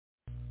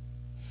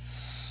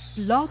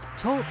Blog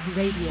Talk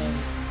Radio.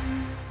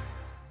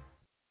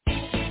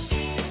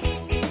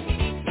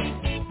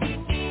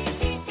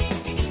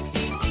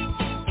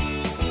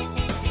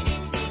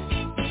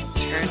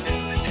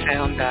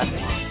 Sound up.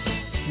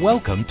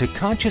 Welcome to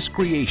Conscious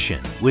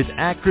Creation with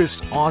actress,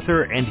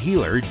 author, and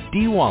healer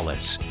Dee Wallace.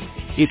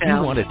 If you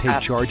want to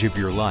take charge of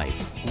your life,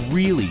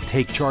 really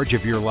take charge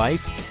of your life,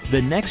 the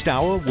next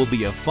hour will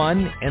be a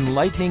fun,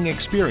 enlightening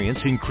experience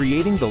in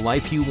creating the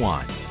life you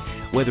want.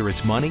 Whether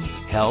it's money,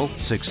 health,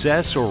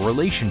 success, or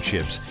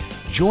relationships,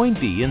 join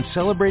Dee in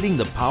celebrating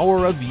the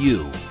power of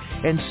you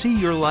and see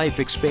your life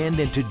expand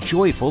into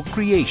joyful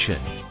creation.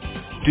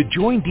 To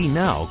join Dee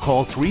now,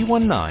 call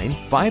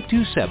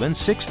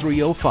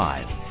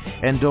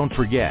 319-527-6305. And don't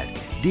forget,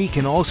 Dee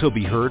can also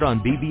be heard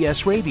on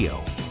BBS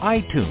Radio,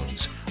 iTunes,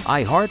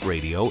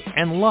 iHeartRadio,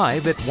 and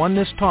live at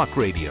Oneness Talk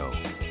Radio.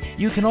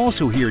 You can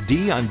also hear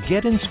Dee on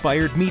Get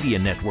Inspired Media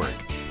Network,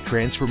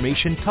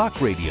 Transformation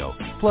Talk Radio,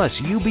 plus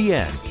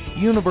UBN,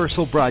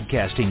 Universal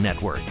Broadcasting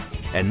Network.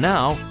 And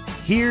now,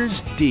 here's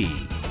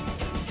Dee.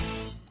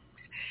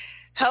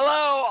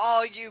 Hello,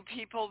 all you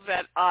people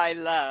that I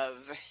love.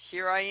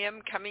 Here I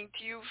am coming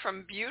to you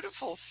from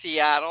beautiful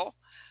Seattle.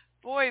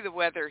 Boy, the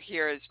weather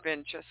here has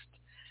been just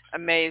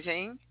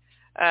amazing.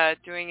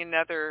 Doing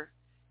another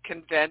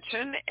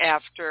convention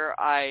after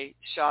I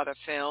shot a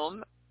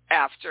film,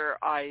 after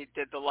I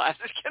did the last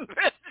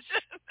convention.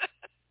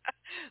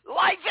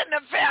 Life in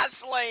the fast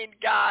lane,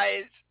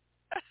 guys.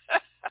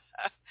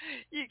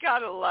 You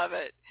gotta love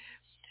it.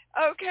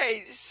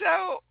 Okay,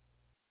 so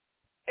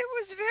it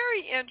was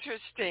very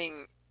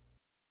interesting.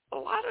 A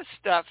lot of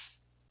stuff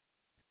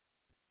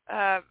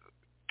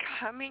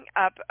coming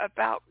up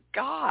about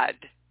God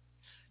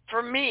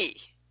for me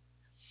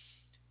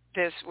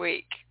this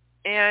week.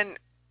 And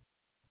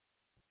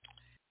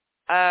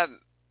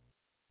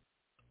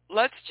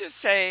let's just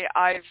say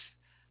I've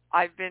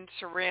been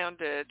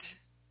surrounded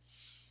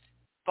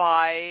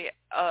by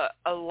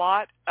a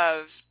lot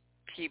of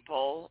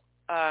people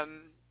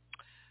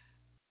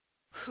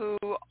who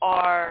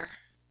are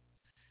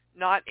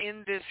not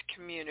in this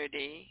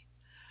community,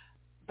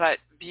 but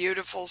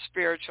beautiful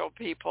spiritual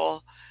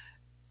people.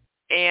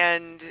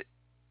 And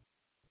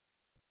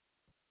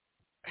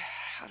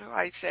how do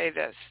I say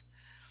this?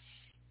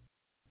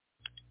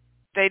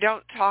 They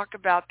don't talk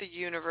about the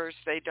universe.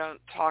 They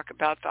don't talk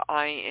about the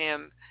I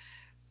am,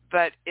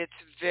 but it's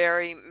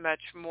very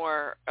much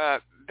more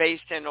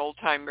based in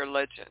old-time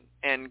religion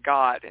and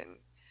God, and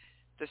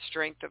the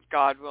strength of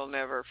God will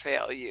never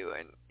fail you,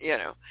 and you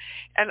know.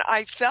 And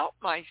I felt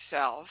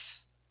myself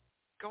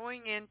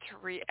going into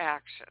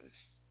reaction.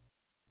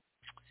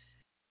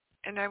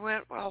 And I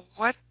went, well,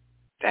 what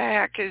the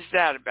heck is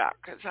that about?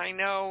 Because I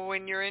know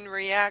when you're in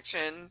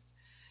reaction,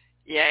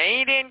 you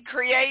ain't in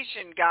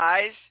creation,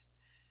 guys.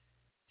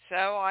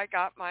 So I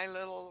got my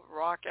little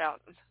rock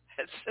out,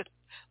 as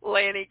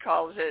Lanny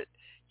calls it.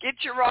 Get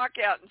your rock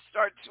out and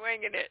start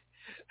swinging it.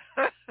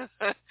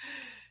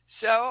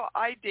 So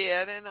I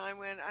did, and I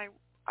went,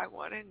 I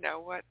want to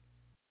know what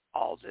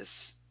all this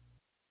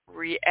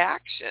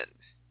reaction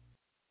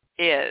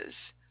is.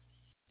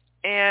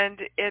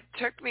 And it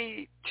took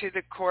me to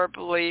the core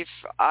belief,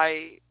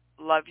 I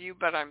love you,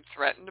 but I'm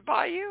threatened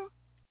by you.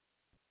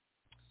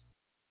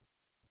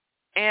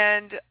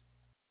 And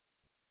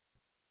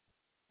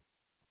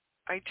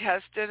I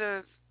tested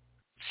a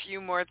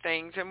few more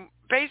things, and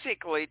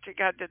basically, to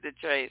cut to the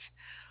chase,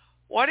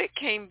 what it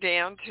came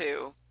down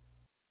to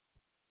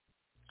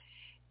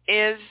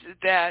is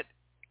that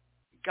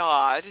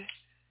God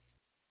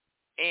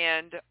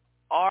and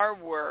our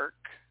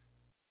work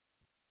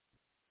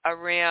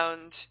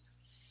around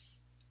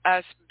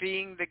us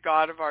being the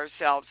God of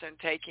ourselves and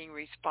taking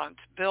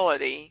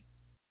responsibility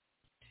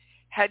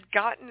had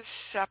gotten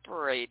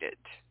separated.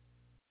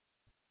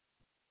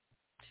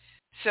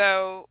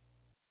 So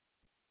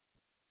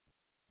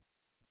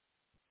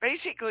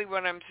basically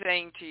what I'm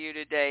saying to you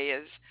today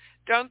is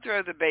don't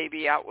throw the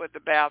baby out with the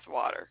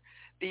bathwater.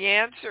 The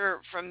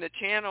answer from the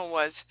channel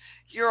was,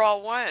 you're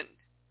all one.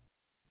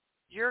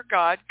 You're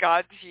God,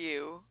 God's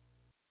you.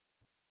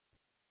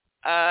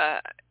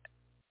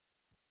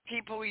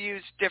 People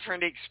use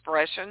different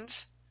expressions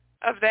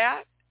of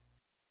that,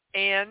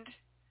 and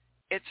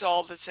it's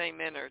all the same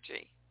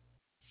energy.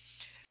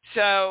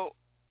 So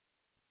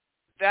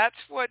that's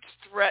what's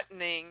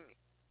threatening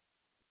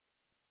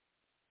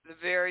the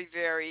very,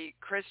 very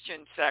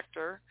Christian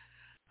sector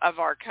of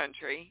our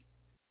country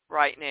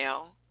right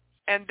now.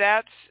 And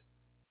that's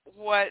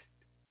what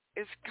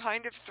is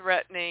kind of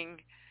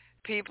threatening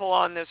people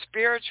on the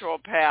spiritual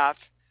path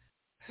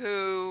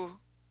who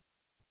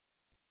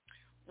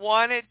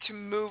wanted to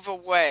move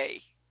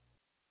away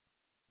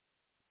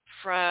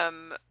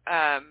from,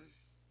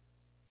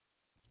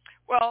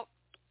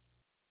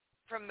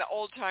 from the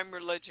old-time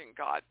religion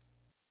God,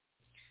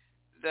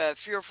 the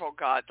fearful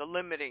God, the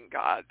limiting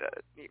God,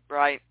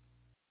 right?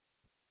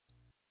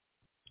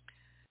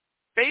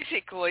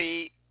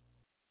 Basically,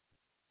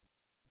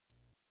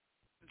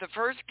 the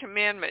first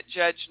commandment,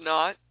 judge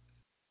not,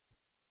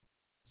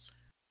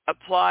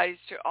 applies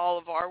to all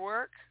of our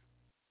work,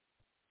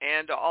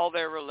 and all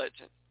their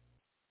religion.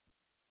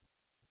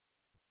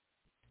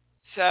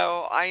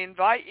 So I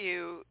invite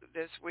you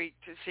this week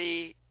to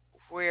see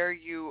where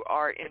you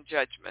are in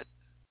judgment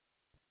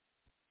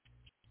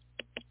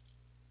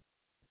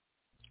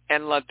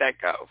and let that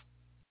go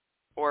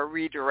or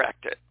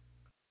redirect it.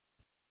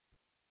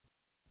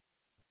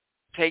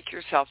 Take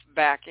yourself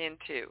back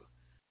into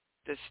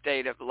the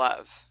state of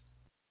love.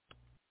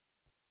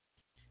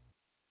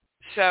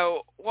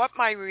 So what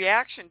my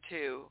reaction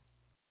to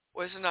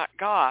was not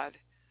God,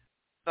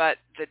 but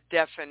the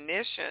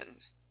definition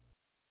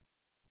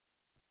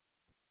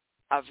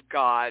of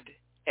God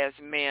as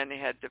man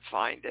had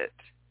defined it,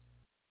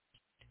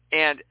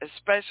 and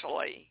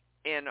especially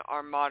in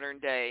our modern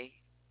day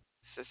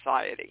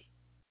society.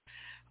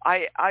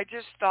 I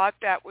just thought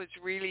that was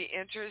really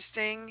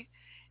interesting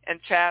and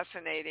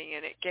fascinating,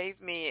 and it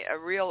gave me a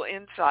real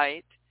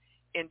insight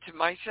into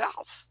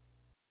myself.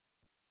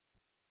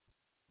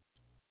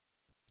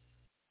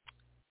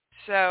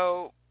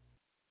 So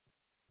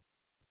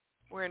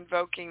we're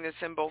invoking the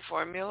symbol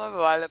formula,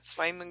 violet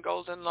flame and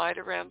golden light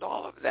around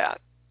all of that.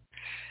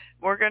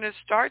 We're going to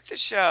start the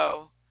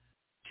show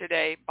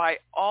today by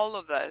all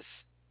of us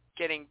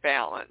getting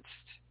balanced.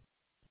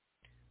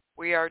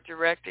 We are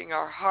directing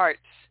our hearts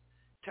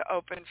to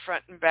open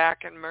front and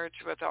back and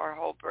merge with our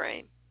whole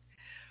brain.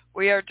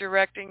 We are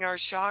directing our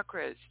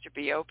chakras to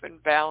be open,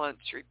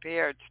 balanced,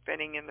 repaired,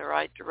 spinning in the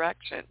right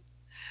direction.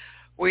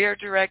 We are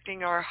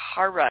directing our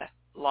hara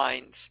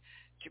lines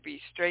to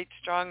be straight,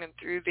 strong, and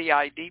through the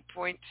ID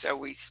point so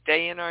we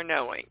stay in our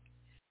knowing.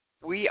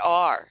 We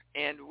are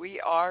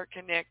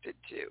connected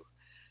to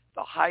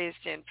the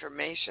highest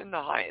information,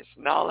 the highest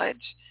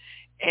knowledge,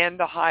 and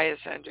the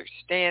highest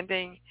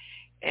understanding,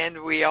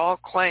 and we all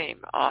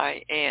claim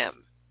I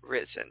am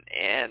risen,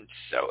 and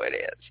so it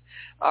is.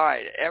 All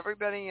right,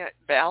 everybody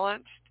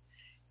balanced?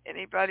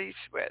 Anybody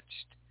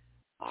switched?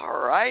 All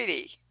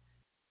righty.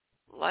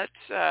 Let's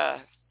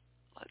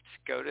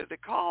go to the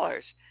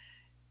callers.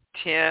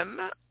 Tim,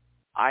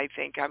 I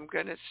think I'm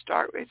going to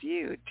start with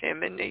you.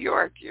 Tim in New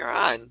York, you're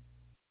on.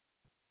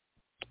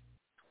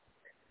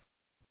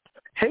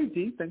 Hey,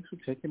 Dee, thanks for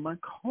taking my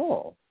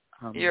call.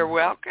 You're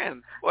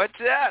welcome. What's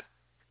up?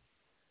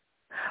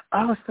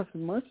 Oh, it's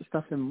nothing much.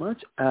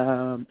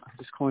 I'm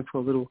just calling for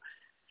a little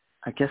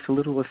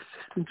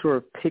assistance or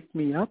a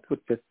pick-me-up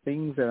with the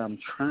things that I'm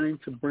trying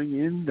to bring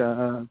in.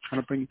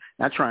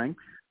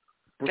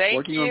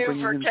 Thank you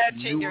for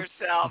catching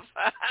yourself.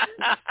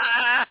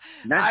 I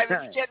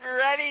was getting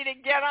ready to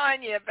get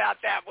on you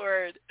about that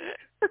word.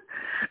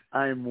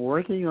 I'm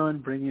working on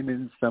bringing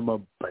in some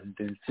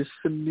abundance, just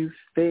some new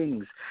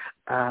things.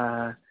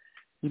 Okay,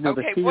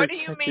 what do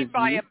you mean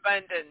by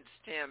abundance,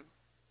 Tim?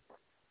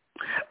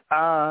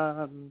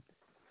 A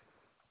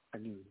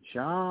new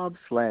job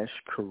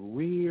 /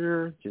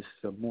 career, just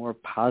some more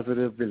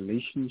positive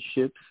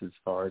relationships as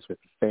far as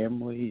with the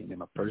family and in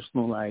my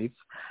personal life.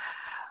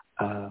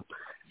 I'm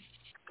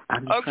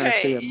just trying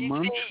to say a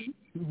month.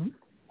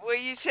 Will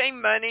you say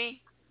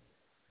money?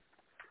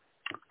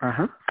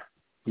 Uh-huh.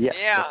 Yes,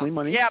 definitely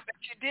money. Yeah, but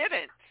you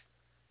didn't.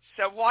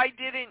 So why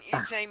didn't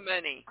you say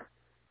money?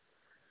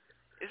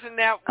 Isn't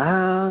that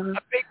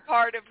a big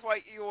part of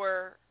what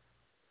you're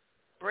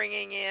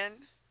bringing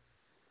in?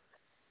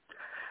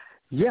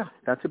 Yeah,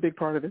 that's a big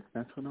part of it.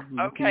 That's what I'm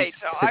looking Okay,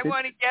 so I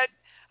want to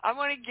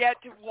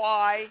get to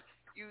why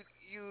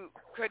you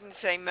couldn't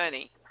say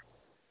money.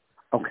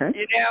 Okay.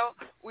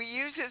 We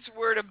use this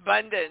word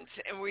abundance,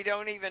 and we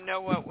don't even know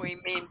what we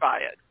mean by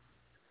it.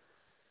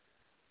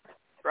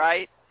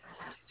 Right?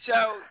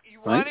 So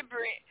you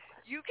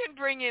can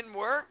bring in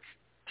work,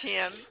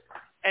 Tim,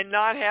 and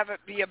not have it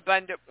be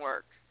abundant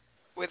work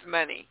with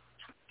money.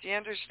 Do you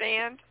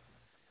understand?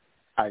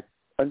 I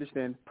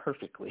understand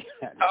perfectly.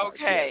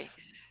 Okay.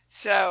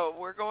 So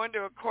we're going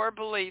to a core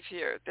belief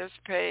here. This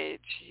page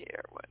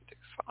here, 1 to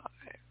 5.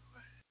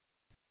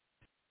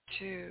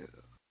 2.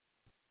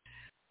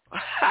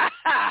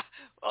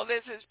 Well,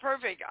 this is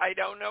perfect. I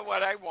don't know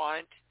what I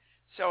want,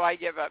 so I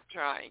give up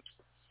trying.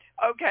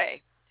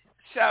 Okay.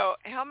 So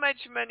how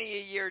much money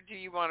a year do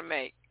you want to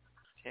make,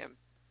 Tim?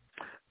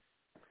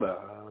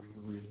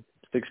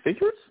 6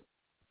 figures.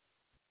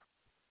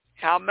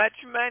 How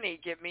much money?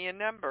 Give me a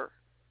number.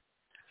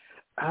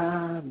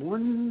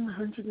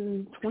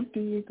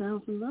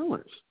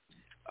 $120,000.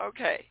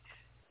 Okay.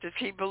 Does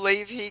he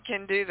believe he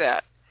can do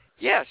that?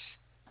 Yes,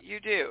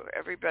 you do.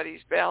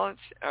 Everybody's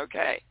balanced.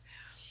 Okay.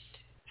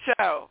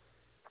 So,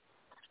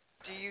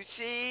 do you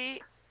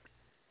see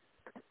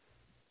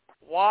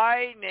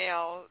why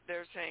now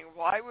they're saying,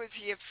 why was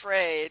he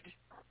afraid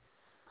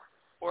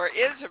or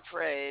is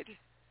afraid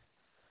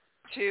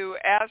to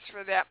ask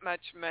for that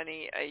much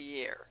money a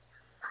year?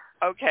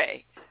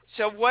 Okay,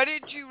 so what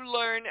did you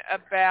learn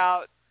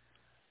about,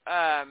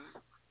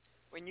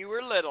 when you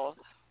were little,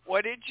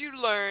 what did you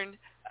learn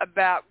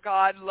about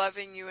God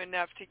loving you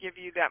enough to give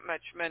you that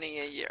much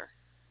money a year?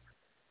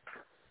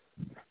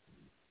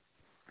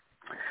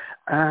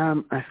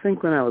 I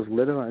think when I was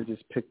little, I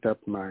just picked up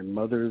my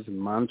mother's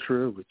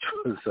mantra, which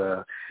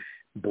was,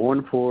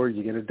 born poor,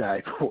 you're going to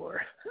die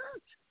poor.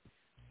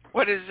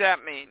 What does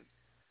that mean?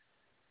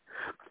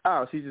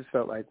 Oh, she just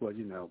felt like, well,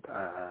 you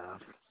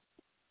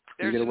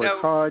There's got to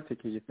work hard,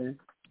 take care of your thing.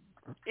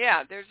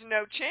 Yeah, there's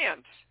no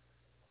chance.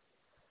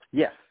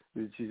 Yes.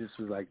 She just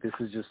was like, this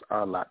is just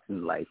our lot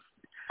in life.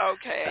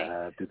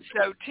 Okay.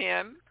 So,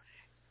 Tim,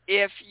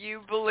 if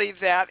you believe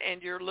that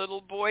and your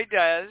little boy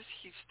does,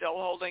 he's still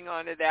holding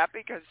on to that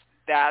because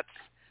that's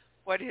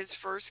what his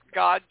first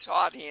God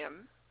taught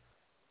him,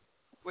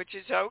 which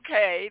is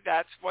okay.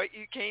 That's what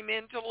you came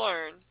in to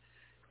learn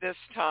this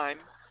time.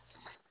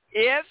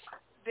 If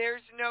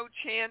there's no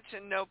chance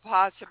and no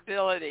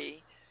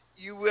possibility,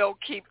 you will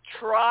keep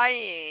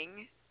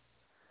trying,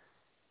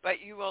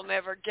 but you will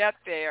never get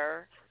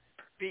there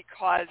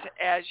because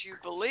as you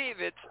believe,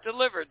 it's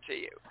delivered to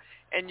you.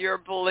 And your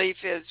belief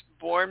is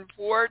born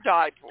poor,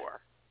 die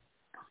poor.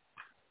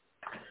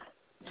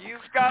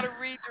 You've got to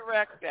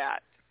redirect that.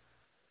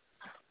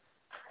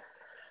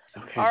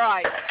 Okay. All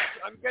right.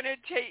 I'm going to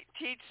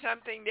teach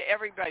something to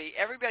everybody.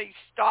 Everybody,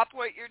 stop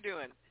what you're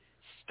doing.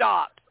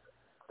 Stop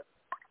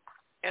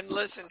and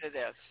listen to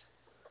this.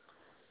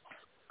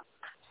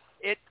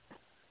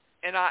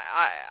 And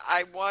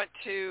I want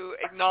to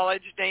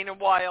acknowledge Dana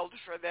Wilde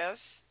for this.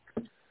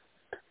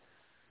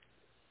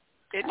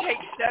 It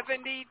takes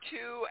 72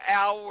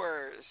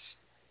 hours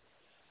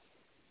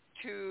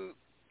to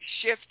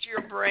shift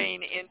your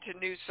brain into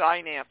new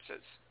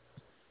synapses.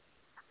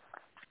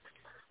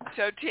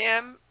 So,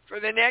 Tim, for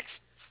the next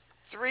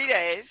 3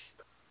 days,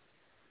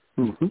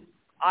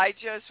 I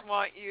just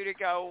want you to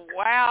go,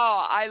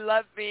 wow, I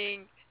love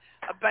being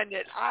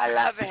abundant. I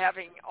love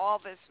having all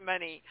this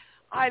money.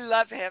 I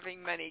love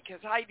having money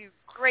because I do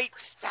great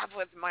stuff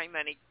with my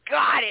money.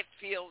 God, it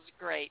feels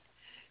great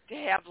to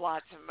have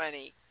lots of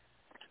money.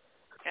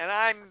 And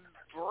I'm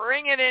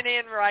bringing it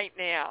in right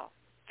now.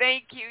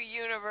 Thank you,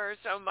 universe.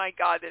 Oh, my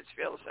God, this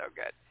feels so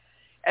good.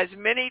 As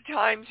many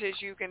times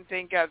as you can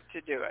think of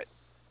to do it.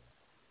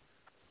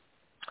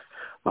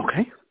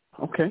 Okay.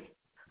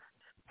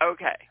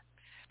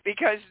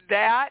 Because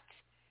that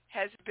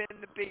has been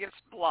the biggest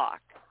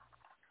block.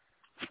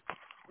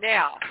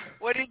 Now,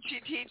 what did she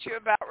teach you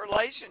about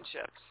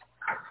relationships?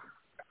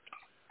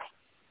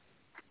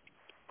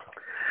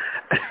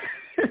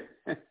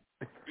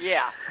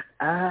 Yeah.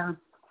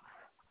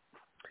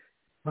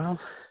 Well,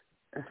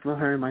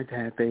 her and my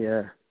dad,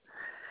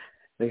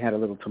 they had a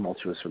little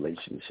tumultuous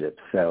relationship.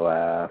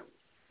 So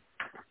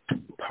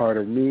part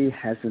of me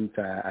hasn't,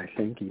 I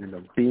think, even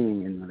though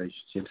being in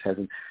relationships,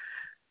 hasn't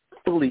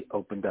fully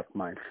opened up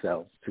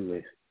myself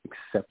to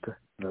accept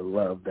the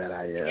love that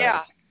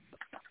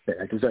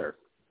I deserve.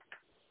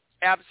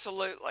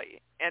 Absolutely.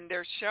 And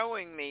they're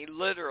showing me,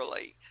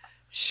 literally,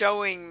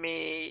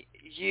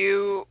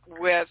 you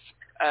with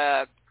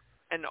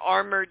an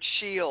armored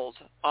shield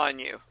on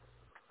you.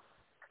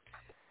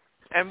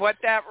 And what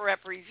that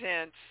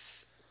represents,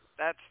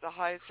 that's the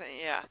highest thing,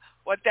 yeah.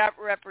 What that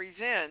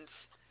represents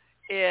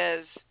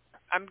is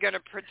I'm going to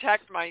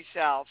protect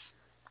myself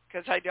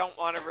because I don't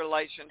want a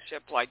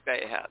relationship like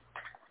they had.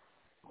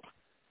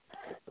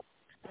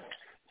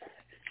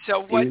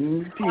 So what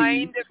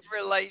kind of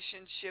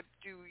relationship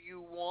do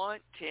you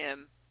want,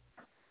 Tim?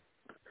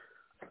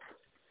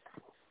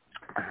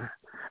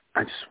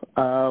 I just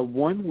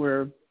one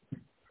where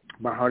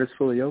my heart is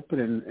fully open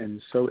and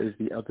so is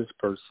the other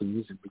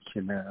person's, and we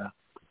can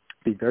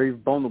be very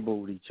vulnerable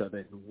with each other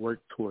and work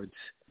towards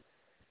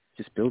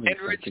just building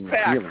something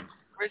and healing.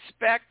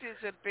 Respect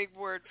is a big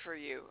word for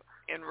you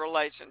in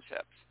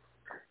relationships.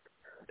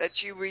 That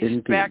you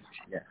respect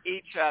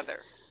each other.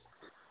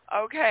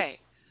 Okay.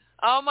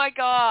 Oh, my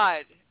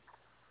God.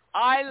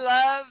 I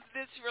love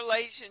this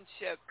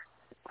relationship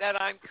that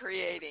I'm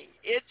creating.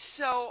 It's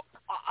so,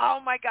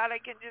 oh, my God, I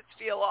can just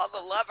feel all the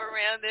love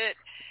around it.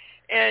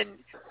 And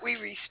we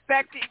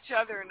respect each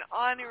other and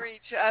honor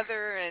each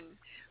other, and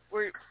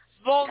we're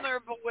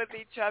vulnerable with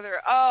each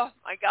other. Oh,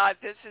 my God,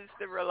 this is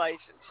the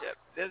relationship.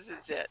 This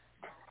is it.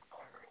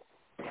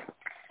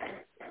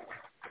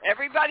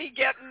 Everybody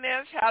getting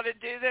this, how to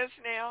do this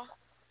now?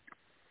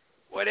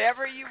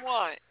 Whatever you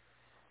want,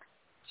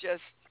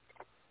 just,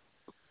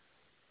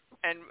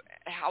 and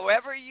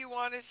however you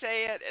want to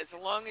say it, as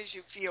long as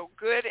you feel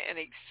good and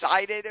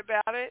excited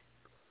about it.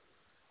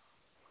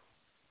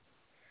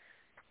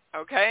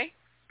 Okay?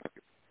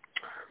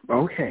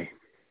 Okay.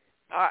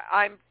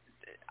 I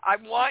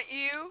want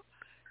you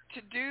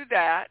to do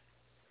that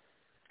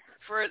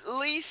for at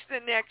least the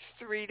next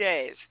 3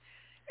 days.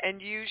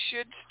 And you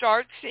should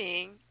start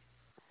seeing,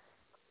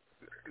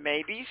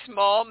 maybe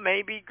small,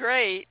 maybe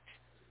great,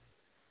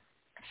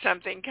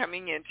 something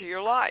coming into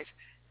your life.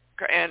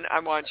 And I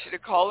want you to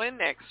call in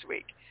next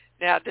week.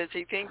 Now, does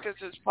he think this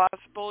is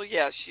possible?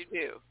 Yes, you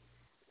do.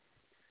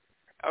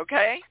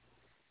 Okay?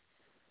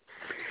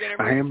 You're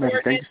going to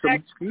report it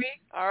next week?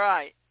 All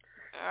right.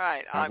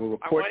 I will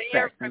report want to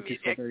hear from you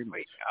next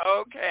week.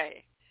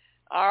 Okay.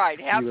 All right.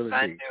 Have fun doing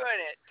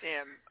it,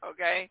 Tim.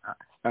 Okay?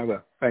 I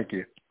will. Thank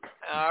you.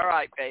 All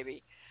right,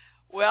 baby.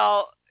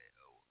 Well,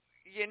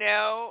 you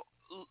know,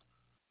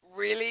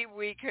 really,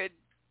 we could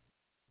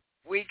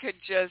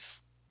just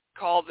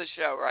call the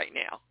show right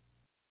now.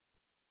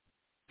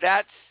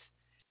 That's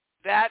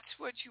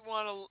what you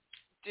want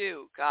to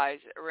do, guys,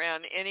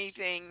 around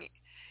anything.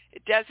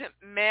 It doesn't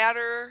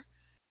matter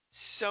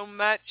so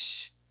much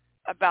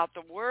about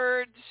the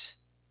words.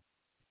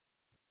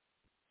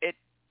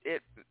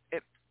 It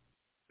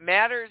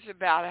matters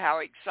about how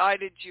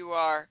excited you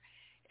are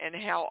and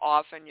how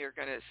often you're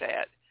going to say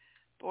it.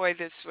 Boy,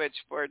 this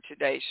switchboard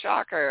today,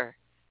 shocker,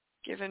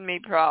 giving me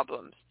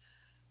problems.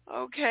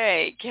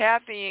 Okay,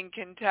 Kathy in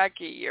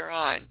Kentucky, you're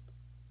on.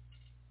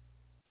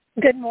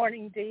 Good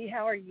morning, Dee.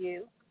 How are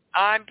you?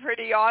 I'm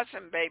pretty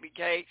awesome, baby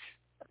cakes.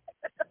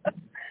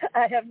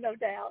 I have no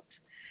doubt.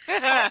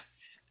 I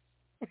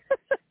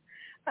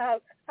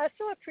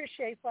so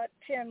appreciate what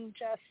Tim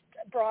just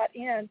brought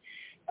in.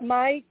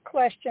 My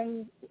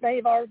question,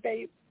 they've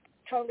already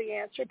totally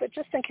answered, but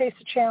just in case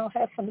the channel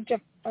has some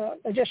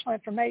additional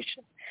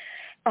information,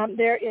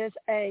 there is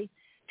a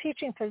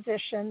teaching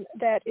position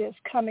that is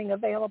coming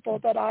available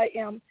that I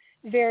am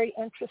very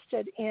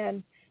interested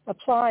in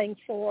applying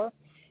for,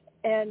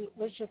 and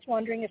was just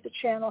wondering if the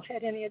channel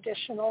had any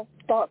additional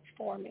thoughts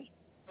for me.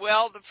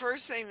 Well, the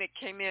first thing that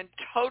came in,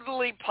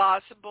 totally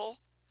possible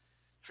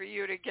for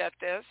you to get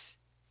this.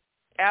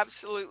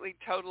 Absolutely,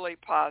 totally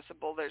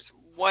possible. There's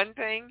one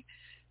thing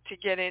to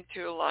get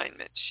into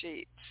alignment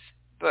sheets.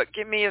 But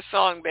give me a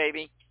song,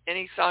 baby.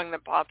 Any song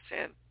that pops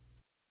in.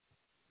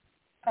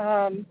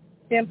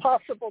 The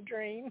Impossible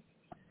Dream.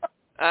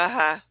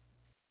 Uh-huh.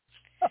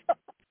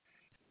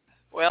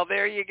 Well,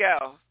 there you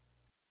go.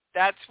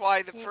 That's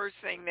why the first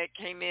thing that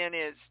came in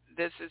is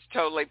this is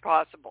totally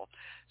possible.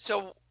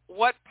 So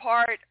what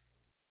part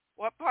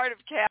of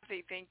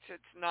Kathy thinks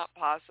it's not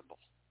possible?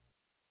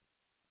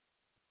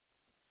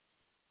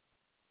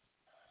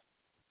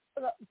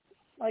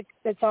 Like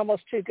it's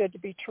almost too good to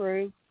be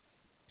true.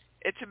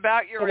 It's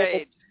about your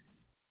age.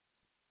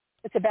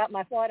 It's about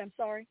my what? I'm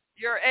sorry?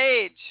 Your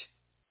age.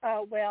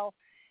 Well,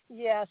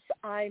 yes,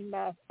 I'm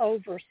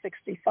over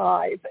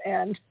 65,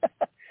 and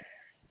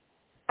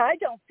I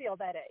don't feel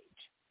that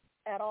age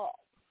at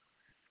all.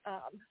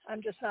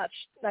 I'm just not,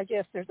 I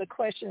guess there's a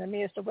question in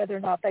me as to whether or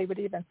not they would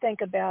even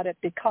think about it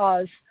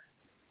because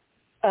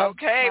of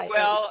okay, my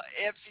well,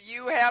 age. if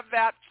you have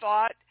that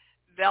thought,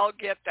 they'll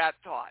get that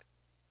thought.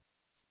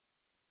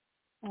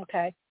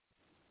 Okay.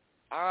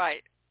 All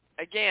right.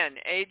 Again,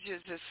 age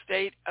is a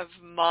state of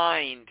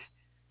mind.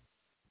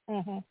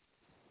 Mm-hmm.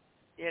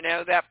 You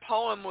know, that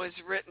poem was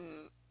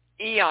written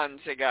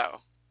eons ago,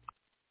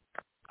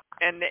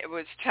 and it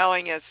was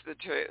telling us the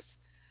truth.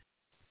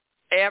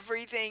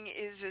 Everything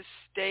is a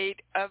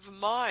state of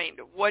mind.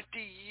 What do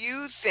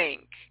you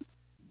think?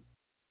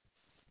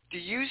 Do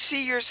you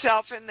see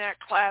yourself in that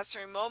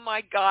classroom? Oh,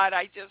 my God,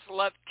 I just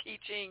love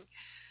teaching,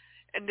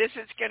 and this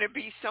is going to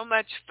be so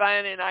much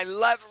fun, and I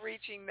love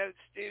reaching those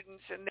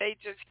students, and they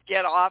just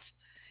get off,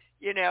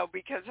 you know,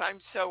 because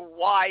I'm so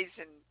wise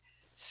and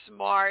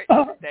smart.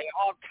 They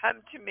all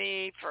come to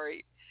me for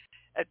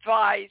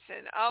advice,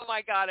 and oh,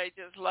 my God, I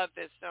just love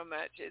this so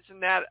much. Isn't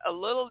that a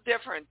little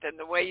different than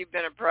the way you've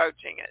been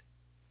approaching it?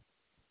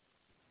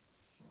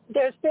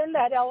 There's been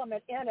that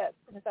element in it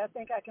because I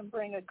think I can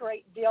bring a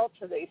great deal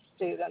to these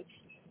students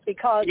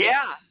because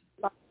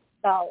of my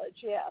knowledge,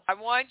 yes. I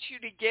want you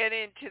to get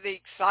into the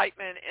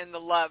excitement and the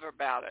love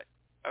about it,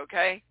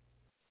 okay?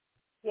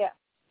 Yeah,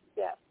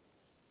 yeah.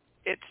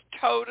 It's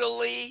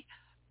totally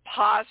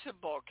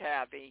possible,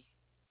 Kathy.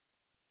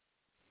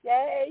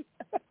 Yay.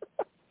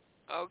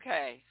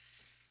 Okay.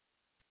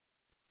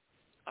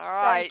 All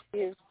right.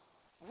 Thank you.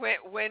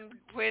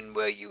 When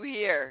will you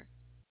hear?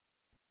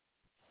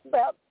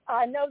 Well,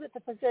 I know that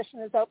the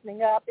position is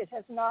opening up. It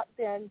has not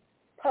been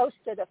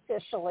posted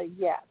officially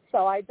yet,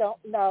 so I don't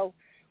know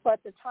what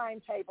the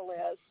timetable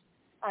is.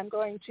 I'm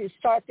going to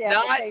start the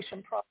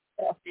application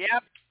process.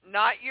 Yep,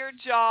 not your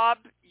job.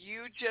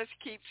 You just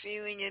keep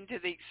feeling into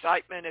the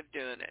excitement of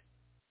doing it.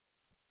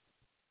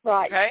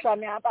 Right. Okay? So, I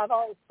mean, I've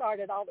already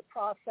started all the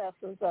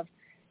processes of,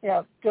 you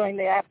know, doing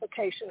the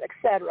application, et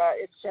cetera.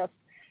 It's just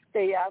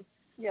the,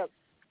 you know,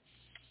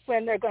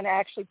 when they're going to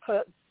actually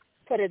put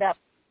it up,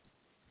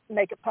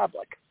 make it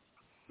public.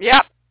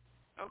 Yep.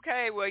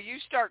 Okay, well, you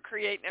start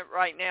creating it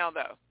right now,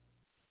 though.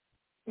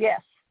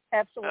 Yes,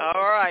 absolutely.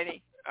 All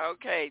righty.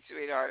 Okay,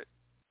 sweetheart.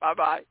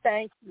 Bye-bye.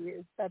 Thank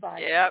you. Bye-bye.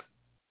 Yep.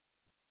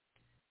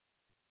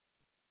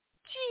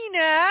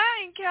 Gina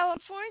in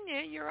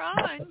California, you're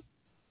on.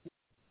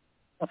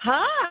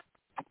 Hi.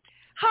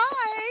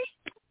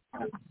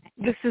 Hi.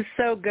 This is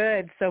so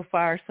good so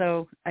far.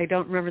 So I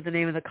don't remember the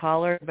name of the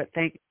caller, but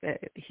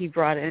he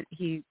brought it.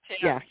 He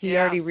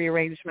already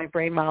rearranged my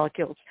brain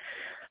molecules.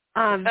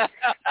 And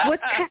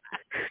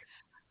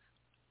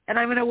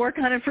I'm going to work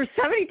on it for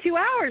 72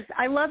 hours.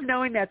 I love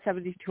knowing that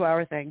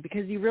 72-hour thing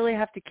because you really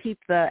have to keep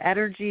the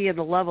energy and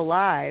the love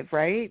alive,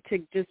 right? To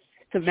just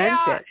cement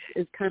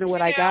it is kind of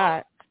what I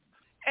got.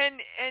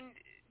 And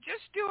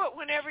just do it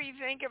whenever you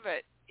think of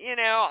it. You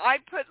know, I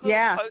put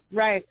little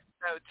post-it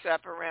notes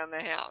up around the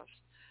house.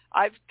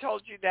 I've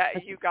told you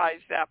guys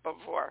that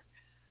before.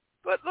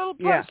 Put little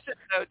post-it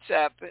notes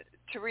up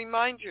to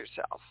remind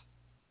yourself.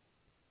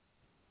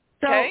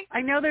 Okay.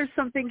 I know there's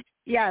something.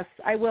 Yes,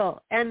 I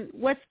will. And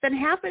what's been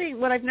happening,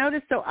 what I've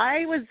noticed, so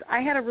I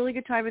had a really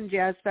good time in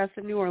Jazz Fest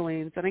in New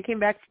Orleans, and I came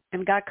back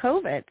and got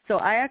COVID. So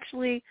I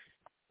actually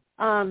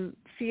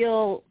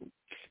feel,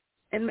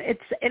 and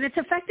it's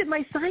affected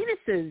my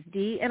sinuses,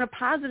 Dee, in a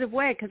positive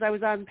way because I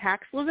was on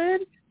Paxlovid.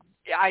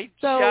 Yeah, I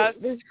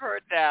just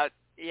heard that.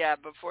 Yeah,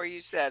 before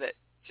you said it,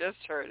 just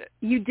heard it.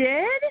 You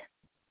did?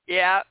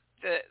 Yeah.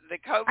 The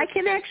COVID. I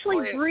can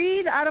actually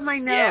breathe out of my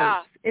nose.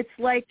 Yeah. It's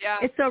like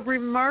it's a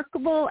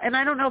remarkable, and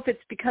I don't know if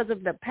it's because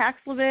of the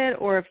Paxlovid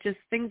or if just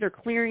things are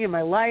clearing in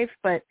my life,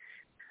 but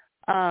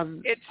I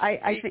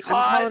think I'm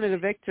calling it a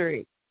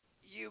victory.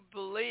 You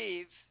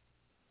believe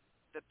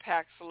the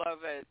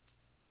Paxlovid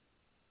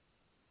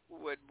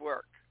would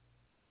work.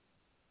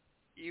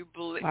 You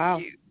believe.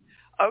 Wow.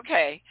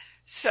 Okay,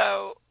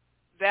 so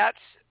that's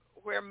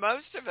where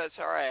most of us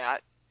are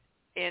at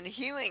in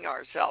healing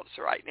ourselves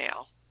right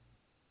now.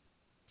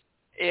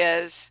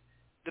 Is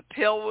the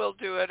pill will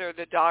do it, or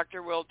the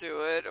doctor will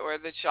do it, or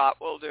the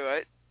shot will do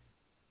it,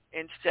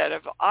 instead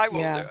of I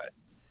will do it.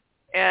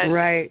 And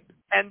right.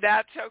 And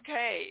that's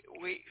okay.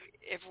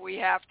 If we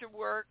have to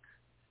work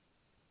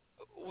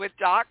with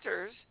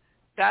doctors,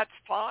 that's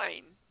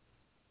fine.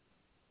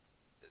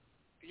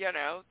 You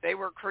know, they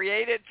were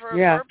created for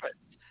a purpose.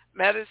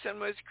 Medicine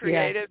was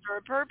created for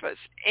a purpose.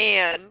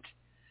 And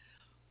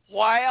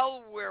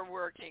while we're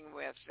working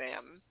with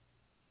them,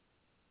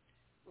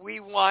 we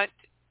want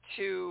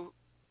to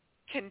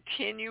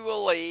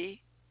continually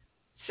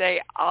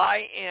say,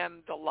 I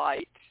am the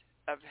light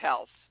of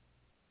health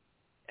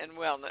and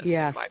wellness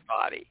in my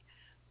body.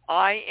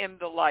 I am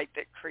the light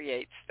that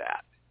creates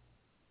that,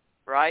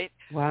 right?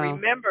 Wow.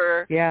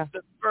 Remember,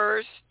 the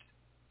first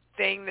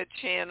thing the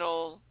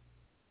channel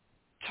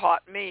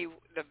taught me,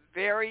 the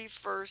very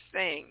first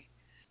thing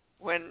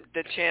when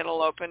the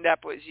channel opened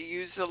up was you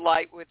use the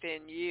light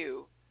within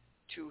you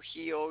to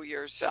heal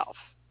yourself.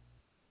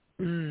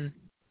 Mm.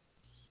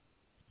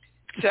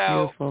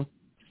 So beautiful.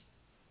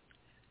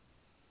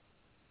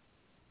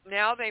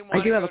 Now they want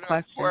I do to have go a to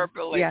question. core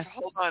beliefs. Yeah.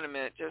 Hold on a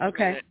minute. Just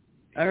okay. a minute.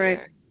 All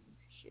right.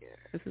 Here.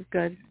 This is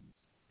good.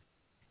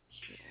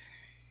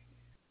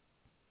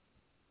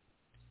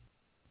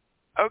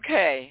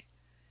 Okay.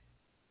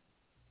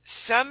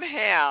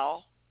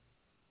 Somehow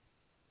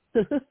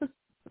was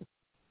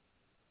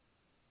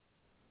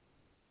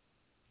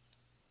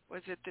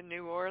it the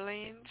New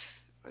Orleans?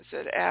 Was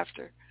it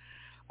after?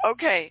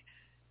 Okay.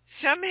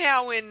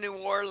 Somehow in New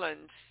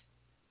Orleans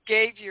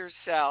gave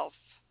yourself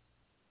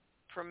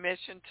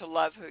permission to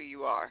love who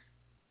you are.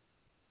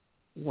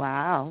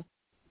 Wow.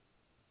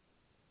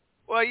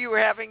 Well, you were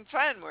having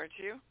fun, weren't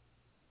you?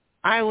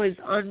 I was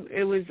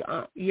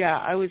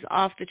I was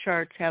off the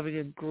charts having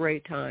a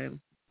great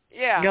time.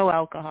 Yeah. No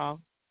alcohol.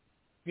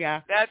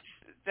 Yeah.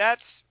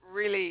 That's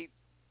really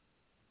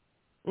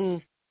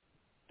Mm.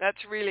 That's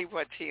really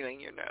what's healing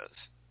your nose.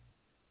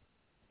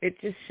 It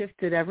just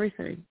shifted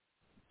everything.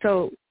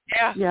 So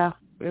yeah,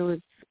 it was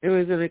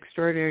an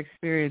extraordinary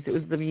experience. It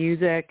was the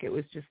music, it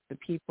was just the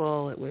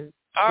people, it was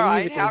all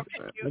right. How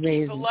can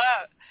you keep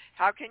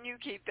How can you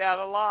keep that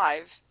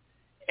alive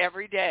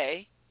every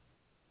day?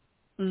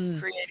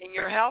 Creating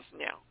your health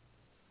now.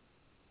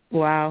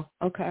 Wow.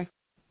 Okay.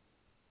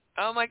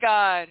 Oh my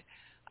God.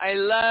 I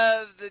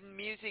love the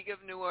music of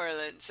New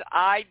Orleans.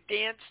 I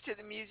dance to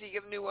the music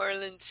of New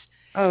Orleans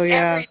every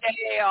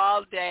day,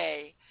 all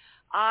day.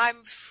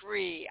 I'm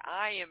free.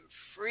 I am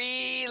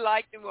free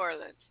like New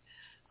Orleans.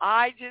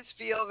 I just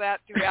feel that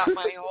throughout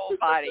my whole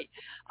body.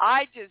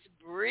 I just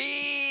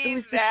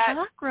breathe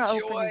that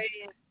joy.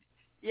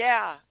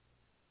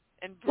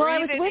 And breathe I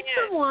was with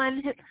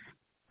someone.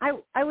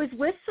 I was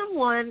with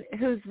someone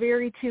who's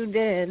very tuned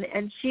in,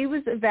 and she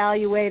was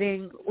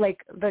evaluating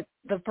like the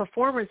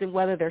performers and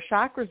whether their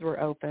chakras were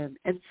open.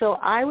 And so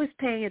I was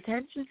paying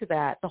attention to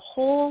that the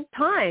whole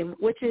time,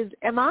 which is,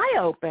 am I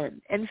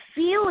open? And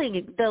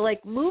feeling the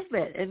like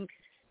movement and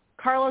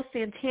Carlos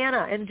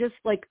Santana and just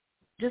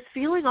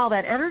feeling all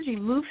that energy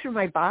move through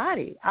my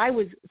body. I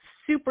was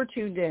super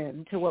tuned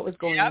in to what was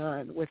going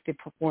on with the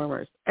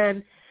performers.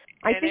 And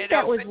I think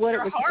that was what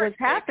was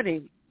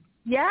happening.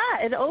 Yeah,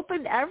 it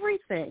opened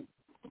everything.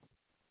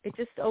 It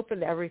just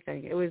opened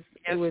everything. It was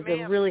a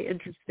really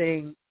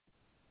interesting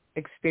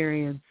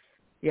experience.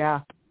 Yeah.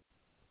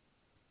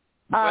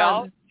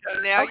 Well, so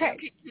now you can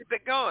keep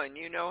it going.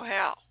 You know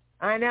how.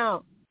 I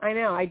know.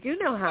 I do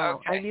know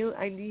how. Okay.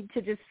 I need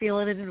to just feel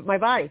it in my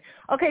body.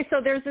 Okay, so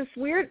there's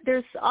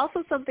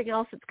also something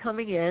else that's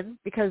coming in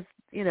because,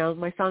 you know,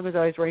 my song was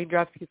always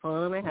Raindrops Keep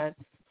Falling on My Head.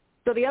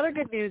 So the other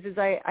good news is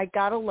I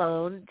got a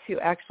loan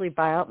to actually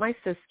buy out my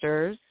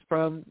sisters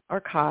from our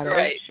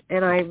cottage,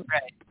 and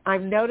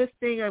I'm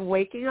noticing I'm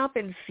waking up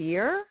in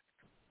fear,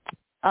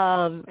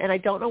 and I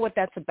don't know what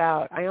that's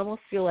about. I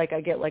almost feel like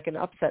I get like an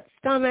upset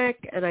stomach,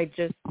 and I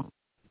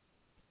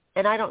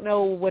don't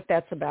know what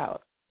that's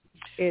about.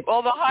 The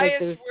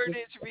highest word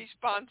is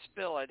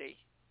responsibility.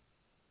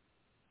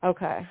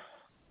 Okay.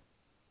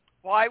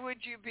 Why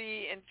would you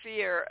be in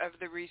fear of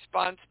the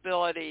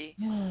responsibility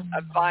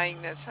of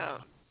buying this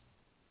home?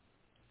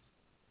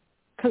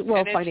 Well,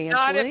 and it's financially.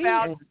 not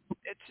about and,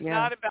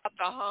 not about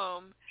the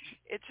home.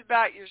 It's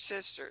about your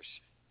sisters.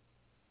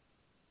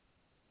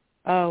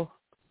 Oh,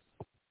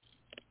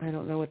 I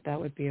don't know what that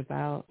would be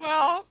about.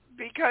 Well,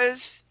 because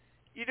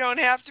you don't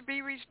have to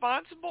be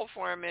responsible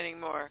for them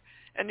anymore.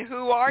 And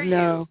who are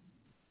you?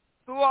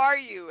 Who are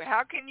you?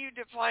 How can you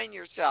define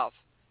yourself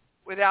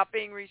without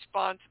being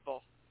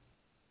responsible?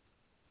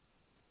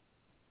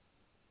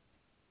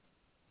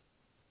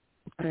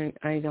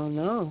 I don't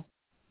know.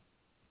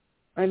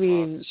 I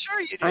mean, well, sure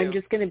you do. I'm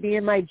just going to be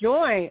in my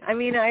joy. I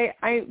mean, I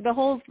the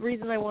whole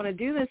reason I want to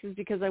do this is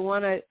because I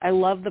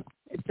love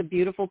it's a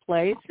beautiful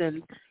place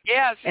and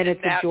yes, and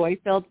it's a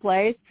joy-filled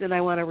place, and I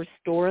want to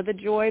restore the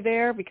joy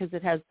there because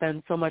it has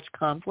been so much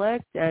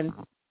conflict, and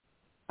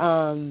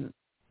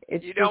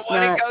it's you don't just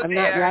want not, to go I'm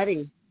there. not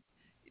ready.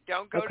 You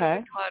don't go to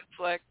the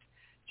conflict.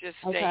 Just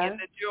stay in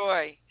the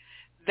joy.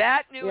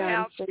 That new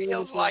house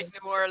feels like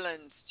New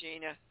Orleans,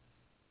 Gina.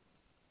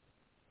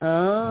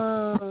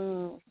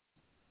 Oh.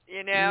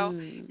 You know,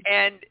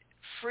 and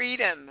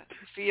freedom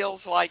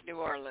feels like New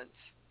Orleans.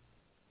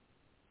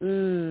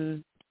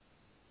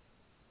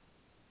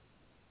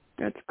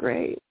 That's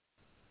great.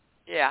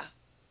 Yeah.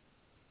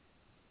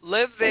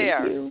 Live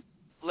there. Thank you.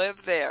 Live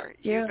there.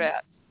 You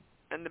bet.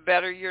 And the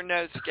better your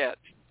nose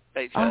gets,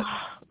 they said.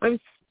 Oh,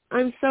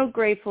 I'm so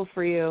grateful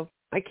for you.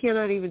 I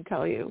cannot even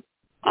tell you.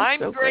 I'm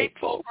so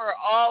grateful for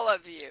all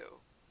of you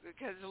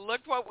because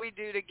look what we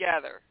do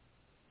together.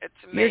 It's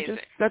amazing. You're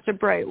just such a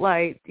bright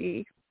light,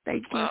 Dee.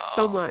 Thank you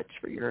so much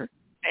for your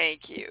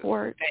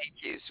support.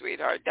 Thank you,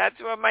 sweetheart. That's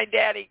what my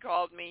daddy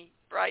called me,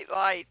 bright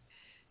light.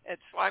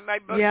 That's why my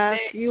book Yes,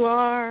 name you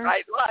are.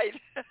 Bright Light.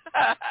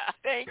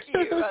 Thank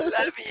you. I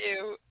love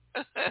you.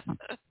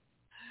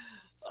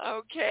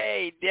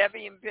 Okay,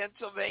 Debbie in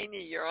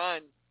Pennsylvania, you're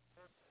on.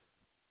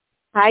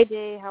 Hi,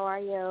 Dee. How are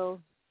you?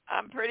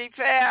 I'm pretty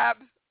fab.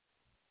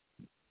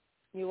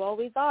 You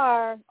always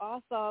are.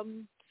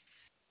 Awesome.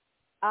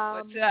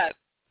 What's that?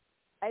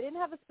 I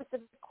didn't have a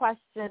specific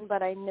question,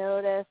 but I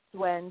noticed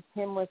when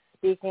Tim was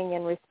speaking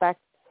in respect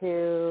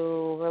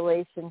to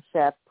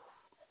relationships,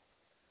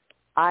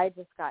 I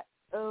just got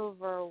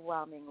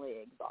overwhelmingly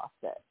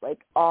exhausted.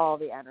 Like all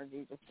the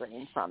energy just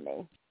drained from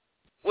me.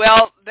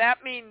 Well,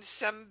 that means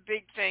some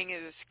big thing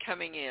is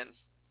coming in.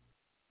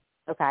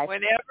 Okay.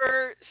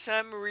 Whenever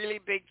some really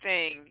big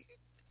thing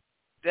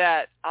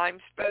that I'm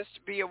supposed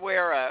to be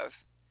aware of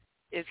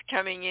is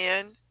coming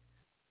in,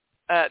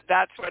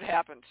 that's what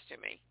happens to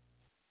me.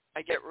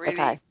 I get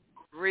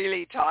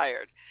really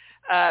tired.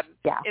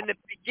 In the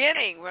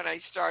beginning, when I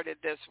started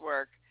this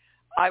work,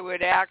 I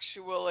would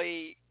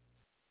actually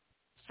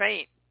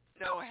faint,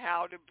 know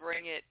how to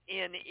bring it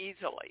in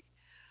easily.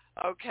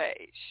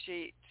 Okay,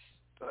 sheets,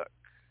 book.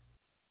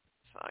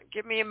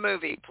 Give me a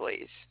movie,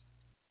 please.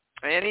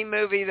 Any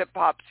movie that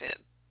pops in.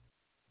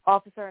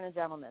 Officer and a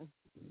Gentleman.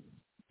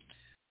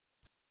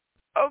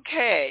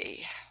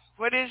 Okay,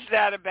 what is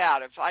that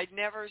about? If I'd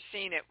never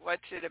seen it,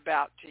 what's it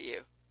about to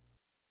you?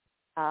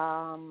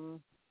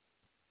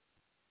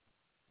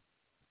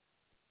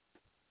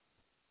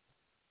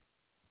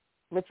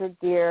 Richard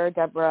Gere,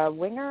 Deborah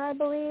Winger, I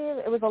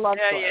believe. It was a love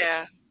story.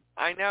 Yeah.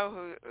 I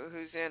know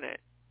who's in it.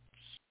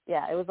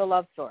 Yeah, it was a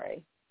love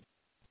story.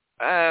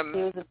 He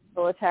was in the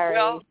military.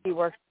 He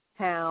worked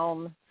in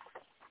town.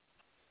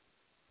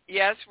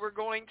 Yes, we're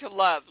going to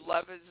love.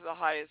 Love is the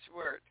highest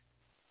word.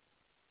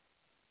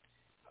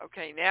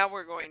 Okay, now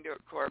we're going to a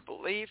core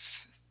belief.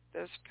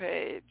 This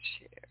page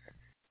here.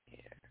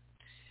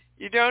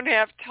 You don't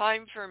have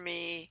time for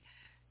me,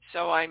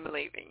 so I'm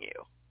leaving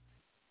you.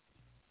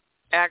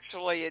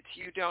 Actually, it's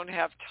you don't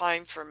have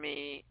time for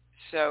me,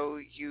 so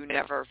you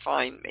never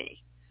find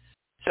me.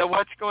 So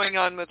what's going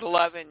on with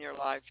love in your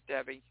life,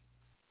 Debbie?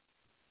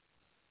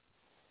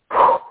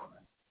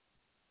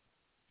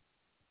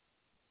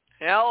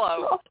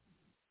 Hello.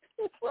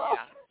 It's rough.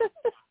 Yeah.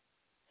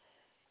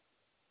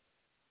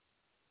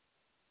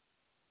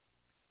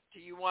 Do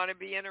you want to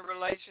be in a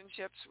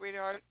relationship,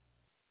 sweetheart?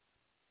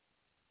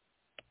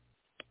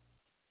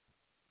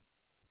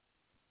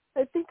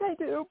 I think I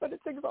do, but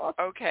it's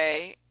exhausting.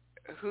 Okay.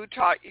 Who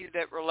taught you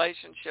that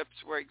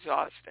relationships were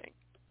exhausting?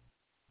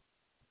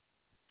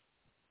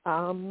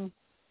 Well,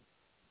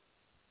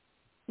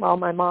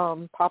 my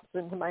mom pops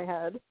into my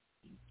head.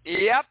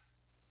 Yep.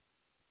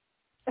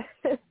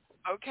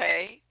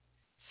 Okay.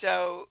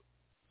 So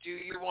do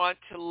you want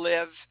to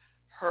live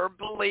her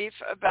belief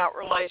about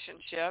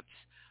relationships,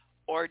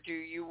 or do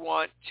you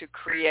want to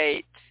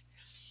create?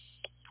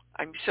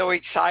 I'm so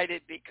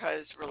excited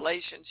because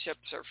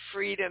relationships are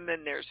freedom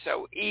and they're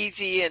so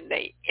easy and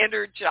they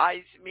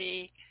energize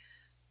me,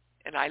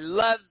 and I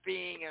love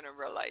being in a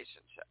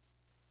relationship.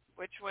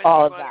 Which one do you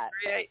want to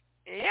create?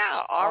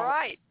 Yeah, all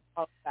right.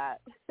 All of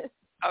that.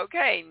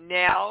 Okay,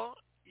 now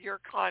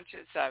you're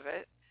conscious of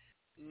it.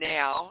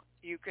 Now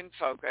you can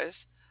focus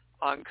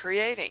on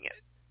creating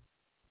it.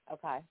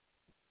 Okay.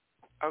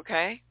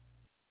 Okay?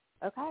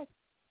 Okay.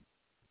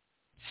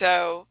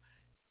 So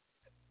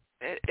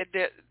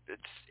it's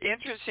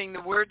interesting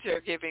the words they're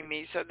giving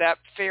me. So that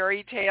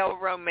fairy tale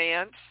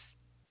romance,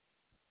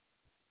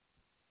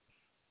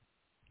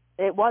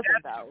 It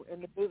wasn't, though.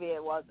 In the movie,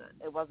 it wasn't.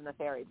 It wasn't a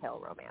fairy tale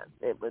romance.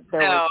 There was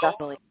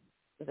definitely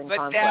conflict.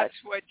 But that's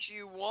what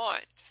you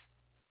want.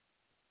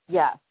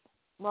 Yes.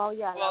 Well,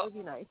 yeah, that would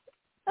be nice.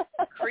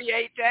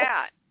 Create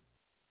that.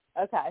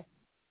 Okay.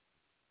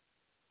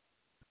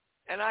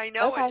 And I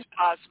know it's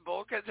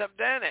possible because I've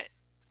done it.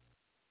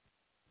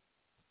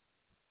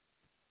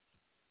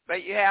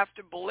 But you have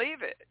to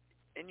believe it.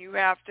 And you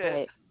have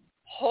to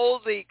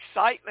hold the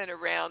excitement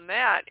around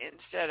that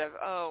instead of,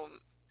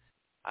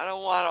 I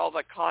don't want all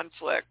the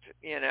conflict,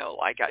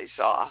 like I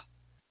saw.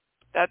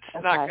 That's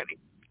not going to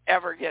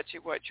ever get you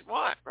what you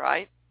want,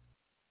 right?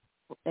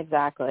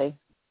 Exactly.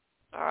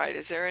 All right.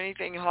 Is there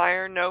anything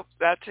higher? Nope.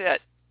 That's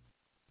it.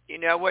 You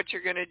know what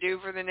you're going to do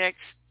for the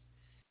next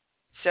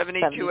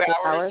 72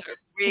 hours or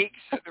weeks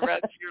or the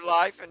rest of your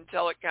life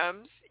until it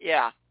comes?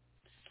 Yeah.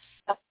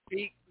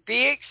 Be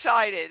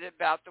excited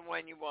about the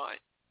one you want.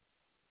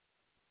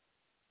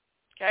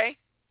 Okay?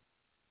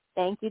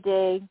 Thank you,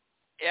 Dee.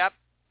 Yep.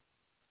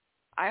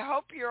 I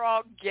hope you're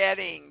all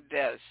getting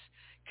this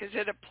because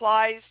it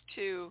applies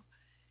to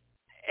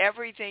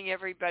everything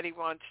everybody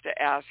wants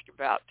to ask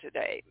about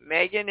today.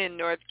 Megan in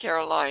North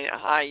Carolina.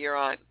 Hi, you're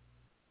on.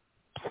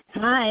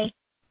 Hi.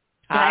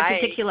 Hi.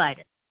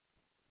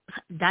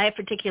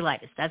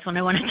 Diverticulitis. That's what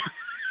I want to know.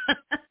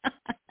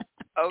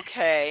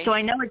 Okay. So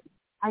I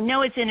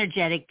know it's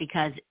energetic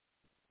because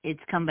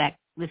it's come back.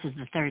 This is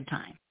the third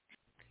time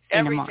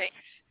in a month.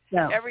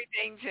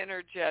 Everything's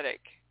energetic,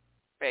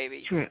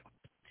 baby. True.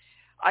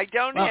 I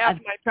don't have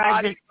my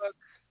body book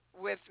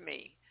with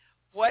me.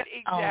 What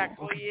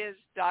exactly is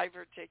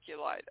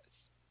diverticulitis?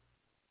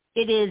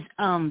 It is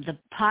the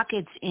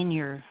pockets in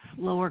your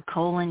lower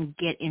colon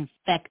get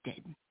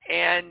infected.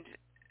 And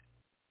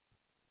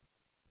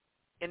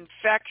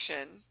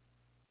infection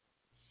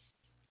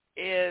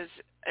is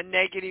a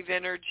negative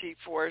energy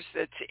force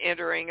that's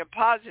entering a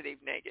positive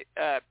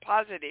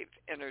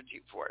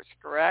energy force,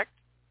 correct?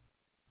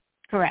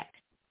 Correct.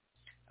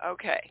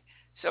 Okay.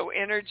 So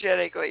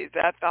energetically, is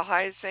that the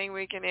highest thing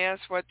we can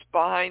ask? What's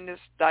behind this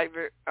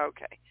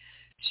Okay.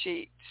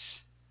 Sheets.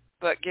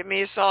 But give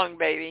me a song,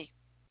 baby.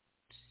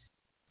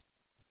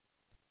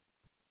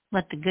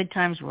 Let the good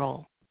times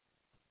roll.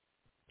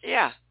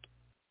 Yeah.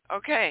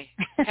 Okay.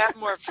 Have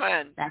more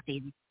fun. That's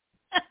easy.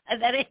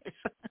 That is.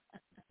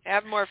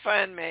 Have more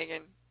fun,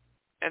 Megan.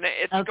 And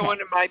it's going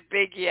to my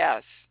big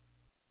yes.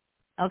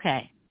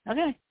 Okay.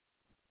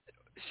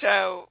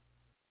 So,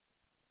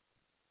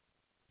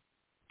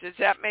 does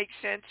that make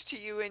sense to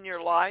you in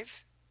your life?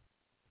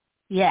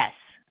 Yes,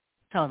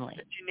 totally.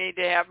 That you need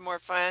to have more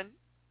fun?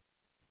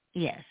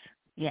 Yes.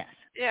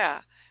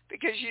 Yeah,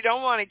 because you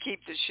don't want to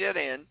keep the shit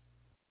in.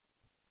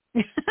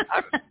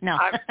 No.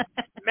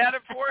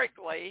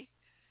 Metaphorically,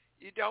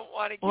 you don't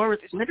want to keep the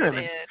shit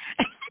literally.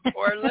 in.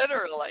 Or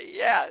literally,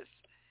 yes.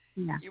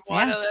 Yeah. You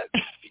want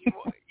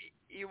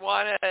you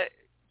want to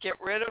get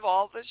rid of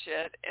all the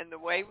shit, and the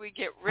way we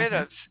get rid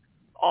of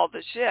all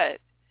the shit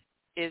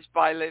is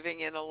by living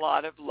in a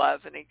lot of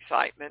love and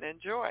excitement and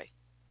joy.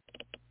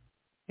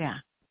 Yeah.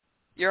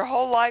 Your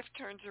whole life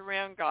turns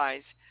around,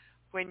 guys,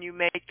 when you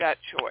make that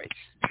choice.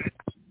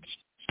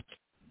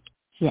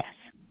 Yes.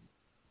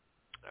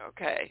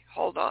 Okay,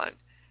 hold on.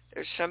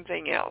 There's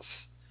something else.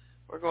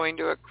 We're going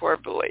to a core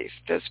belief.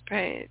 This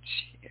page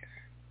here.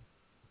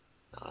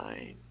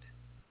 9.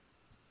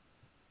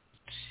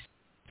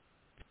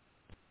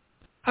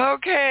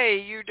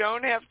 Okay, you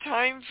don't have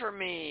time for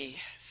me,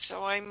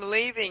 so I'm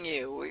leaving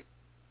you. We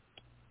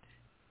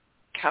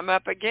come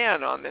up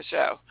again on the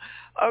show.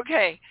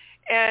 Okay,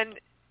 and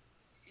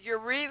you're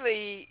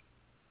really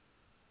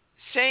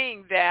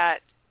saying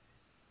that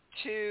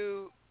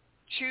to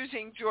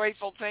choosing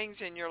joyful things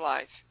in your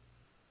life.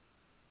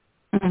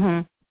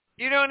 Mm-hmm.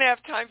 You don't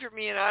have time for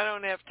me, and I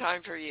don't have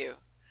time for you.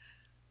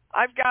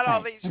 I've got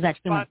all these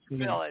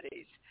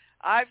responsibilities.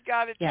 I've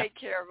got to take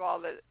care of all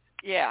the...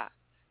 Yeah.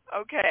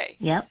 Okay.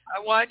 Yep.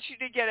 I want you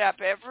to get up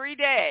every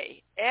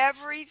day,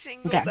 every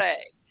single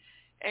day,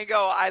 and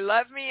go, I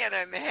love me and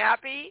I'm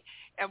happy,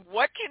 and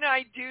what can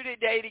I do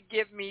today to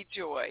give me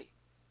joy?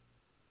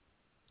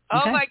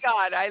 Oh, my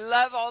God, I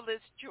love all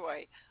this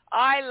joy.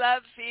 I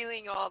love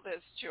feeling all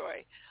this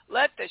joy.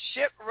 Let the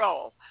shit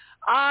roll.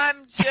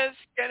 I'm just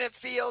going to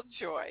feel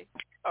joy,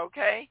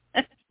 okay?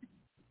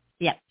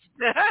 Yeah.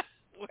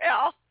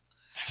 Well,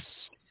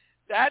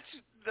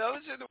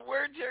 those are the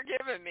words they're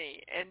giving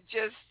me. And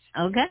just,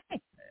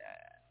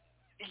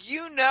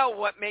 you know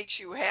what makes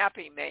you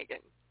happy,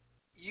 Megan.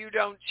 You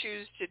don't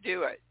choose to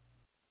do it.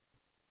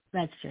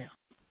 That's true.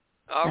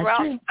 Oh, well,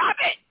 stop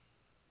it.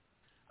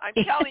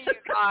 I'm telling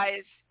you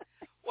guys,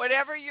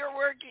 whatever you're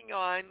working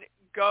on,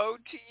 go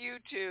to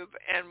YouTube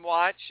and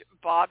watch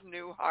Bob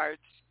Newhart's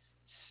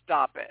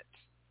Stop It.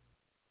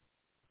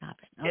 Stop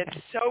it. Okay. It's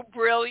so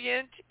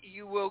brilliant,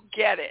 you will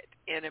get it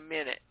in a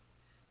minute.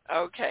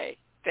 Okay.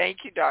 Thank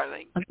you,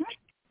 darling. Okay.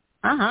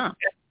 Uh-huh.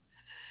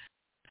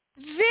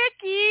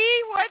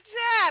 Vicky, what's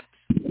up?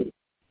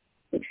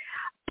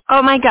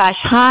 Oh, my gosh.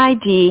 Hi,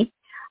 Dee.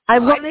 I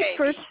want to baby.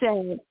 first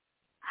say,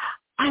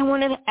 I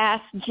wanted to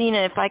ask Gina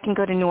if I can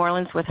go to New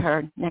Orleans with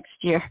her next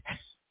year.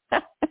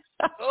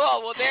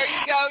 Oh, well, there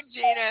you go,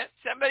 Gina.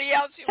 Somebody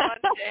else who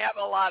wants to have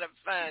a lot of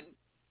fun.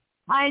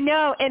 I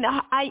know, and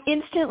I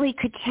instantly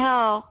could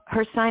tell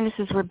her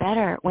sinuses were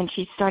better when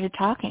she started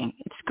talking.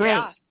 It's great.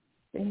 Yeah.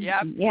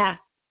 Yep. Yeah.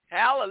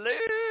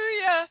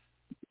 Hallelujah.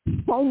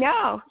 I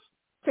know.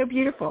 So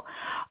beautiful.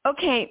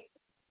 Okay,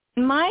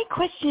 my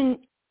question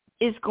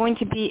is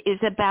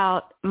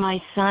about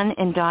my son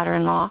and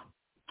daughter-in-law.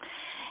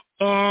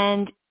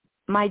 And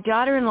my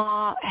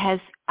daughter-in-law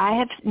I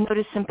have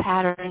noticed some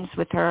patterns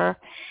with her,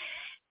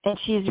 and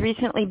she's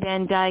recently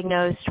been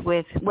diagnosed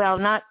with,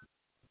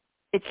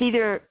 it's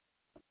either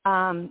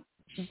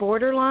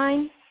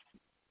borderline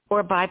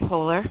or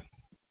bipolar.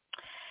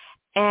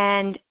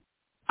 And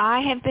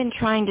I have been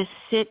trying to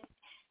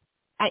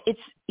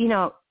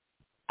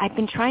I've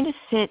been trying to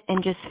sit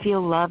and just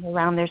feel love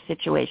around their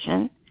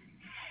situation.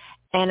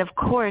 And of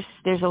course,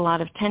 there's a lot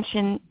of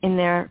tension in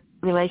their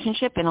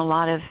relationship and a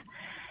lot of,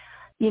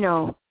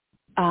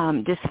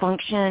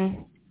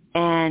 dysfunction.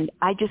 And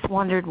I just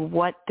wondered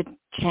what the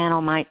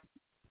channel might,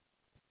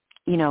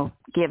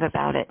 give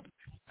about it.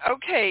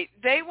 Okay,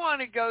 they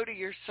want to go to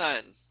your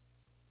son.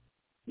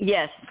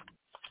 Yes.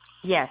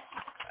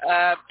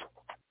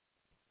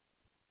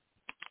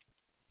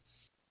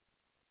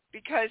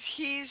 Because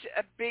he's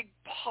a big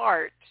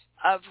part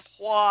of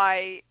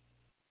why.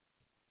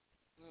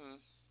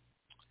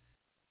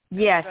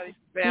 Yes,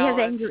 he has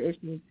anger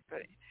issues.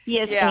 He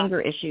has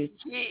anger issues.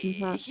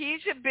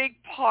 He's a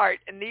big part,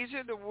 and these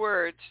are the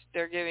words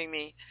they're giving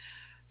me.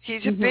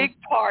 He's a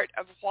big part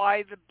of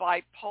why the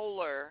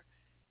bipolar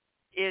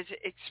is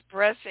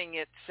expressing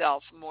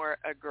itself more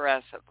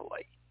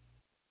aggressively.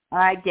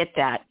 I get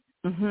that.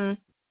 Mm-hmm.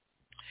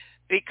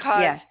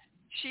 Because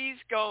she's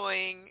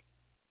going,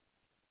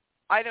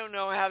 I don't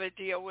know how to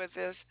deal with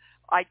this.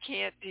 I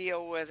can't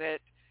deal with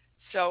it.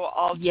 So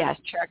I'll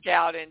just check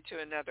out into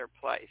another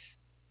place.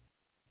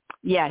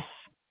 Yes.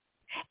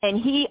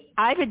 And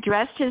I've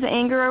addressed his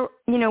anger.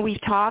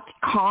 We've talked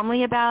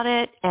calmly about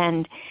it,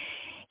 and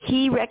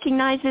he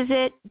recognizes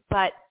it,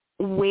 but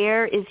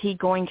where is he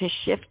going to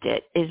shift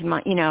it is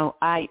my, he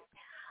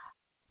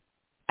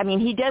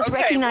does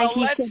recognize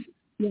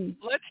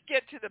let's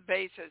get to the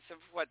basis of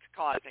what's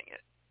causing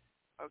it.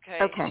 Okay?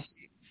 Okay.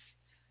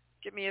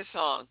 Give me a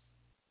song.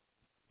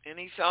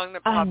 Any song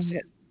that pops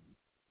in.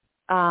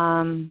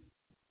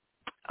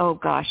 Oh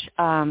gosh.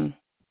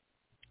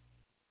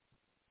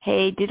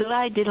 Hey,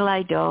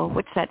 diddle-I-do.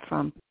 What's that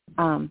from?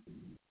 Damn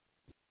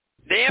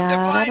if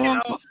I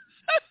know.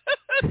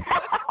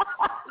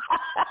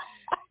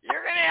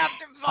 You're going to have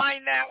to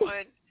find that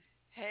one.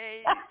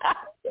 Hey.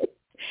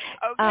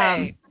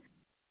 Okay.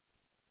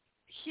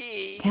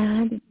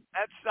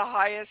 That's the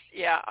highest.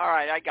 Yeah, all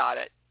right, I got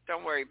it.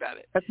 Don't worry about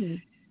it.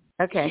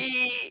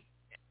 Okay.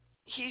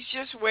 He's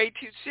just way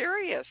too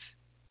serious.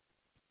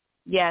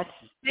 Yes.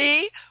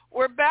 See,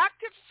 we're back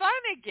to fun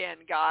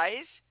again,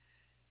 guys.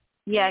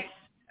 Yes.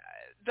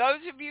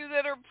 Those of you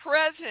that are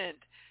present,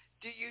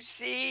 do you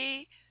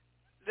see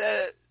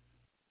the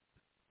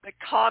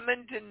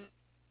common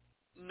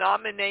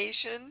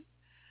denomination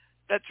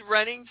that's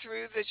running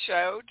through the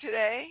show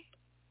today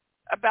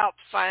about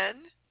fun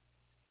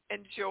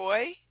and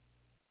joy?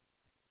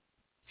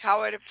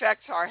 How it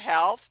affects our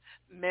health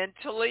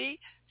mentally,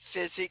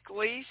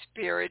 physically,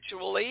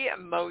 spiritually,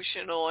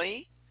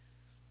 emotionally.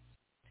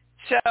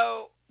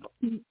 So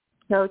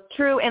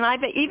true. And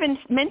I've even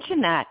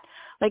mentioned that.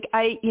 Like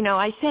I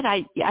said,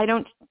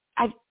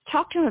 I've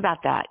talked to him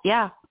about that.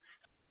 Yeah.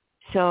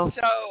 So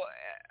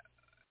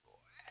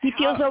he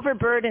feels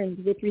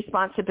overburdened with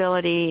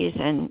responsibilities,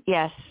 and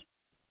yes.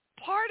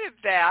 Part of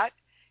that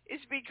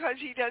is because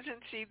he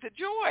doesn't see the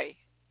joy.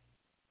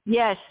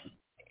 Yes.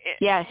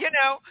 Yes.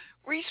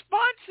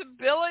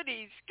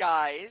 Responsibilities,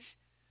 guys,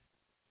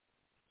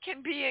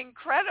 can be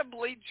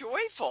incredibly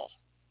joyful.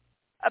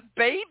 A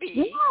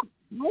baby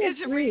is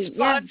a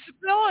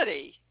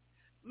responsibility.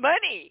 Yeah.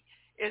 Money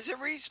is a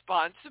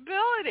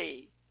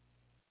responsibility.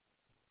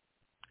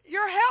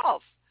 Your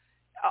health,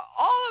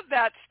 all of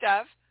that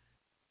stuff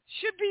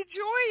should be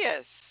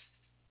joyous.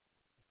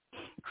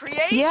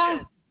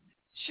 Creation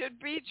should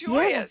be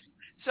joyous.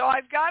 Yeah. So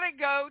I've got to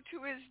go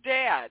to his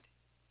dad.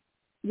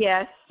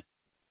 Yes.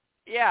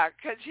 Yeah,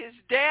 because his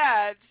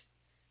dad,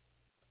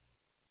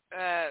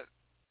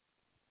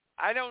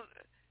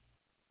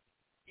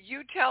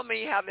 you tell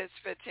me how this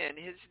fits in.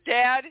 His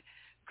dad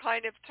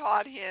kind of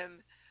taught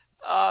him,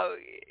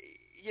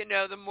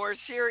 the more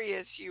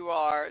serious you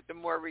are, the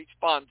more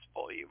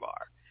responsible you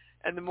are.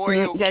 And the more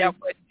you'll get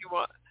what you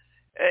want.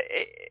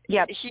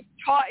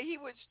 He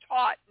was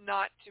taught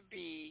not to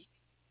be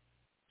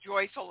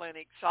joyful and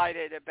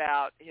excited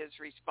about his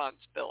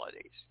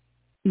responsibilities.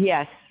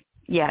 Yes.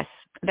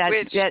 That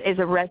is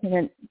a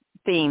resonant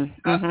theme.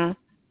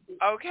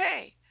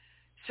 Okay.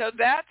 So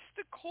that's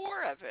the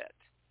core of it.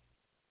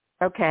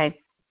 Okay.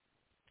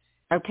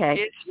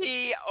 Is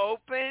he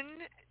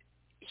open?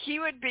 He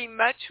would be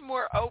much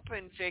more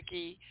open,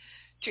 Vicki,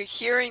 to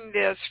hearing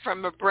this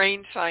from a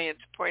brain science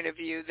point of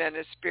view than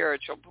a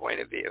spiritual point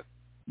of view.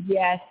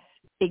 Yes,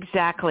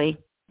 exactly.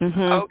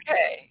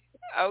 Okay.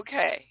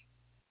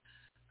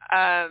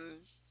 And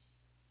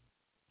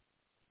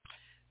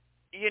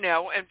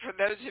for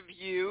those of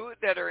you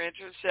that are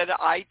interested,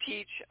 I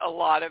teach a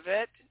lot of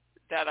it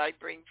that I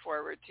bring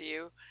forward to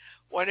you.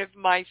 One of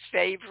my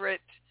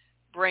favorite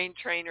brain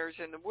trainers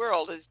in the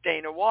world is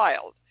Dana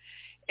Wilde.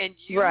 And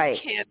you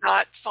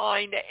cannot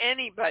find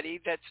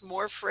anybody that's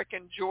more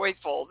frickin'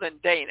 joyful than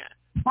Dana.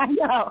 I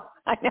know.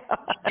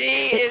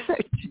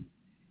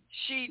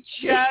 She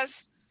just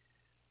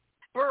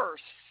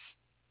bursts.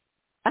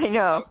 I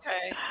know.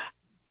 Okay.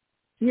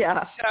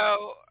 Yeah.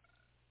 So,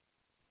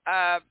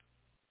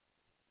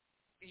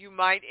 you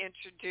might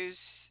introduce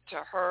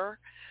to her,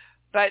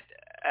 but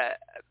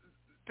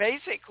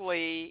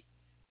basically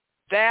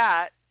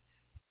that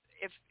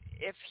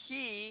if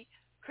he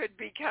could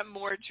become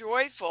more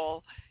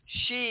joyful,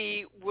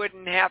 she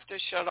wouldn't have to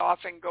shut off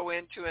and go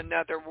into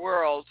another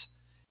world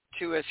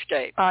to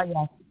escape. Oh,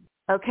 yes.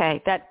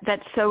 Okay, that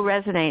so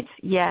resonates.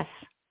 Yes.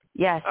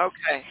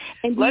 Okay.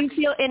 And do you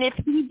feel, and if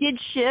he did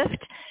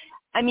shift,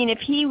 I mean, if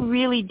he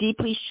really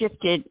deeply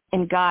shifted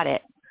and got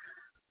it,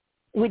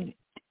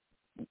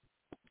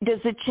 does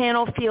the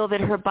channel feel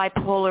that her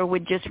bipolar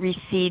would just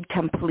recede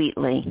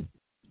completely?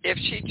 If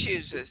she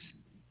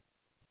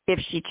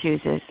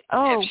chooses.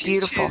 Oh, she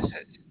beautiful.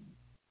 Chooses.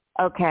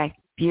 Okay,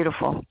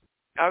 beautiful.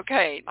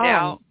 Okay,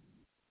 now,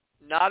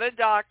 not a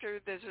doctor.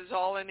 This is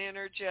all an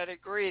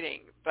energetic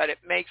reading, but it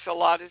makes a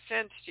lot of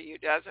sense to you,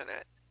 doesn't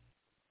it?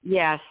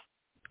 Yes.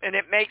 And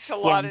it makes a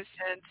lot of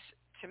sense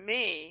to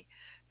me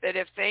that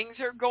if things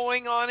are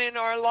going on in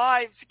our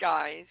lives,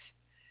 guys,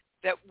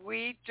 that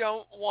we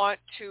don't want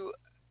to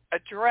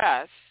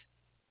address,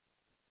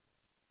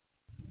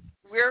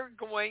 we're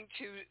going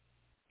to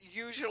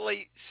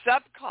usually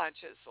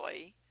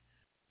subconsciously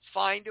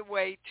find a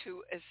way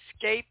to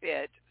escape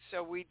it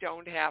so we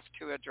don't have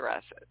to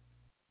address it.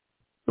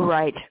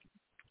 Right.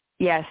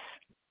 Yes.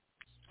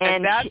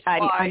 And that's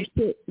why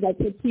that's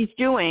what she's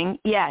doing.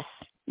 Yes.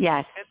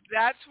 And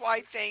that's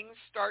why things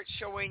start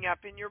showing up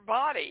in your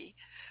body,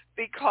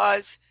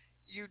 because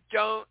you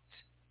don't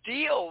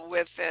deal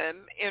with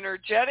them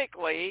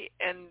energetically,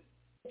 and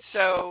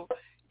so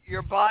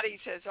your body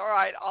says, all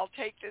right, I'll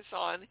take this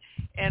on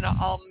and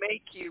I'll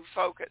make you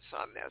focus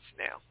on this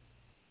now.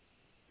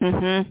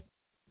 Mhm.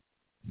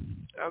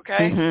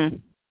 Okay?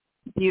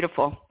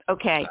 Beautiful.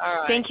 Okay. All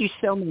right. Thank you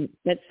so much.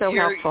 That's so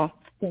helpful.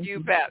 You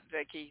bet,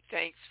 Vicki.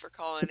 Thanks for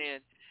calling in.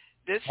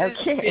 This has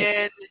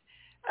been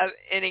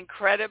an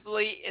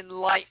incredibly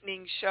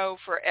enlightening show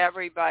for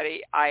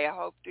everybody. I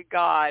hope to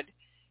God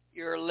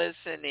you're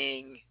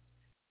listening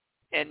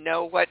and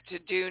know what to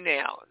do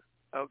now.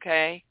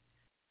 Okay?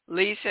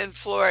 Lisa in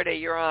Florida,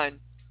 you're on.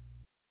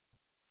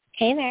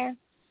 Hey there.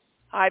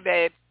 Hi,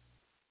 babe.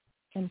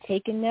 I'm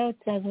taking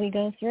notes as we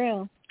go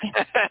through.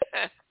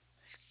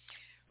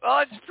 Well,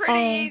 it's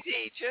pretty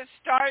easy. Just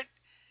start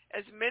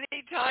as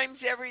many times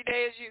every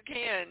day as you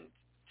can.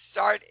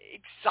 Start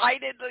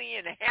excitedly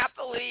and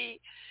happily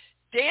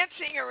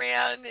dancing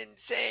around and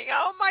saying,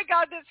 oh, my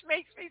God, this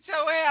makes me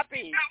so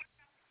happy.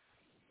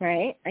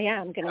 Right?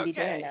 Yeah, I'm going to be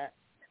doing that.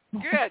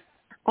 Good.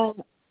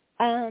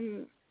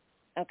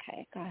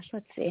 Okay, gosh,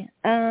 let's see.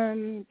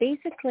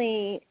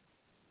 Basically,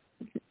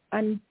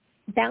 I'm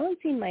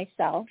balancing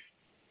myself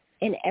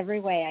in every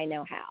way I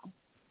know how.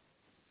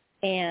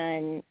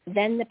 And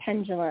then the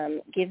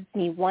pendulum gives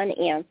me one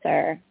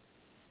answer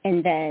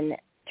and then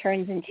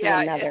turns into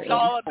another answer. It's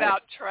all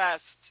about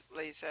trust,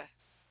 Lisa.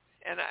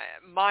 And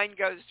mine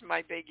goes to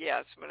my big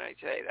yes when I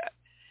say that.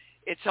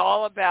 It's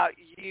all about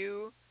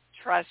you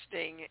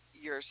trusting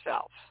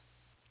yourself.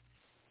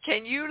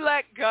 Can you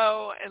let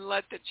go and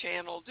let the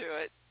channel do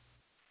it?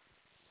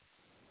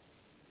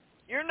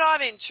 You're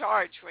not in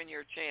charge when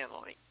you're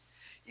channeling.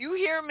 You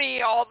hear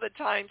me all the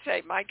time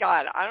say, my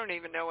God, I don't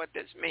even know what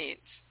this means,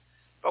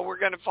 but we're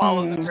going to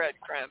follow the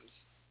breadcrumbs.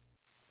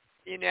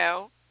 You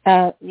know?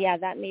 Yeah,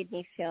 that made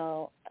me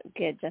feel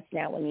good just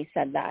now when you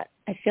said that.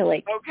 I feel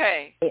like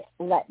I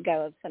let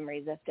go of some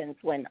resistance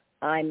when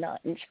I'm not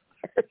in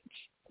charge.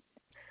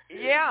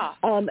 Yeah.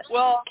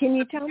 Well, can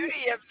you tell me? The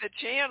beauty of the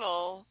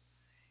channel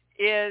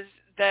is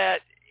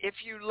that if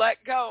you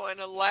let go and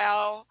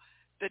allow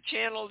the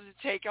channel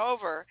to take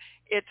over,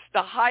 it's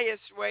the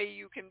highest way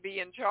you can be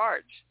in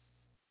charge.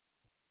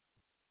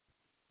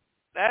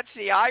 That's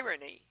the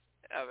irony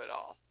of it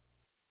all.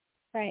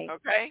 Right.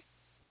 Okay?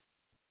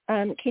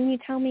 Can you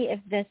tell me if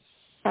this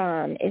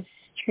is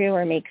true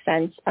or makes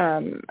sense?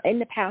 In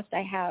the past,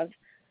 I have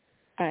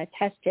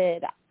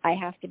tested I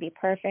have to be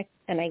perfect,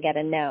 and I get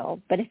a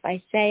no. But if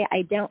I say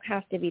I don't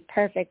have to be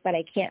perfect, but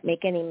I can't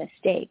make any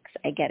mistakes,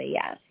 I get a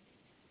yes.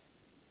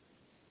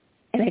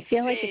 And I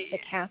feel like it's the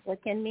Catholic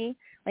in me.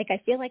 Like,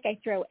 I feel like I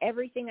throw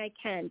everything I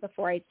can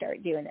before I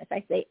start doing this.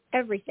 I say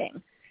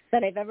everything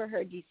that I've ever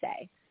heard you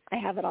say. I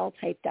have it all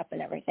typed up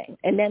and everything.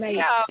 And then guys,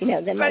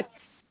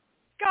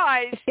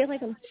 I feel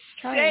like I'm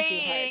trying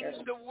saying too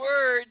hard. The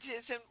words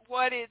isn't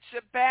what it's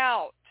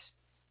about.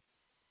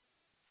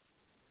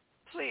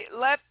 Please,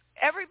 let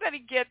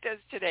everybody get this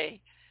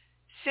today.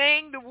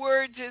 Saying the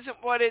words isn't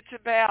what it's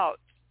about.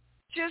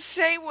 Just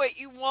say what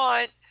you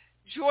want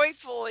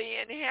joyfully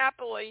and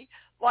happily.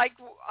 like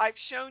I've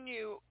shown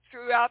you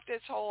throughout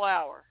this whole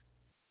hour.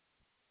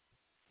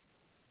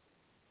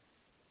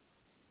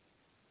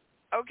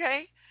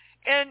 Okay?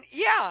 And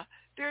yeah,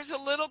 there's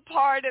a little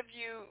part of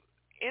you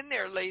in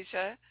there,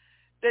 Lisa,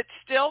 that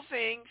still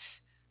thinks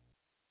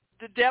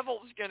the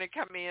devil's going to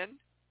come in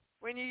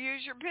when you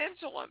use your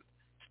pendulum.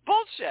 It's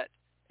bullshit.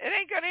 It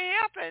ain't going to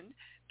happen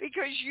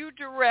because you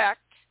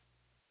direct,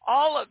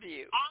 all of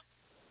you.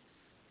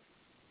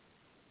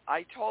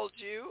 I told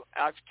you,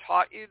 I've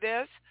taught you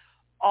this,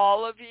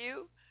 all of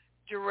you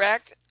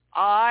direct.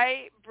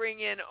 I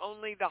bring in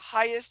only the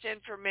highest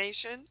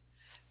information,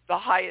 the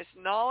highest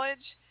knowledge,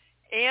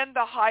 and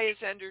the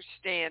highest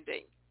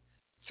understanding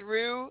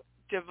through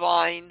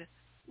divine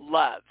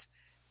love.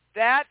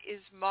 That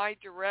is my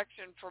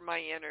direction for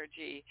my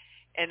energy,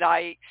 and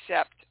I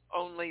accept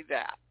only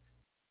that.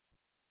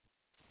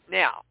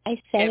 Now,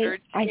 I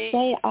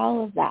say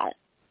all of that.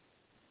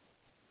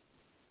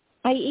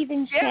 I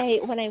even say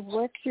when I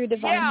work through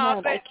divine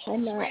love, I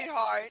cannot.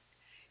 Sweetheart,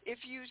 if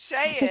you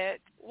say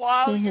it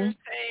while you're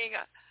saying,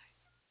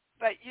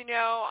 but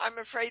I'm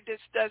afraid this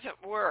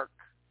doesn't work.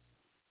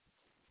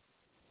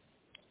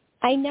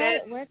 I know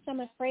it works. I'm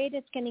afraid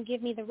it's going to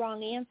give me the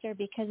wrong answer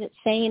because it's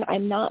saying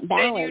I'm not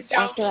balanced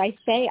after I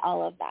say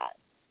all of that.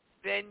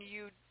 Then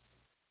you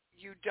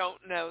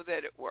don't know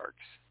that it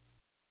works.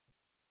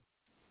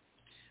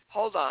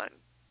 Hold on.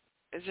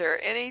 Is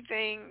there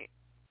anything?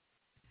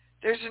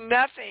 There's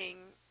nothing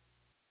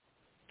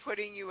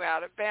putting you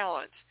out of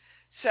balance.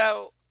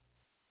 So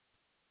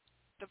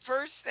the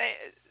first thing,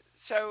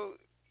 so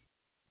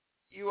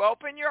you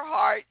open your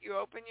heart, you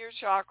open your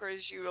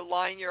chakras, you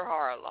align your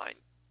heart line.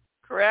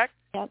 Correct?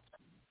 Yep.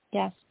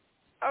 Yes.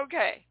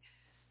 Okay.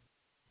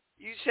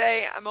 You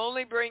say, I'm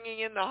only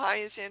bringing in the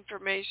highest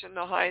information,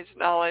 the highest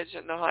knowledge,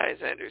 and the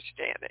highest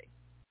understanding.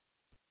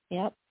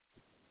 Yep.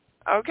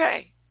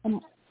 Okay.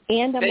 And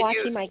I'm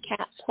watching my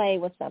cat play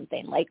with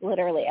something. Like,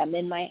 literally, I'm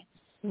in my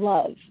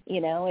love,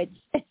 it's...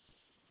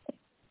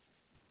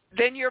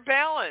 Then you're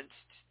balanced.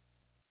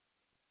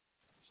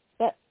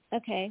 But,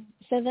 okay.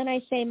 So then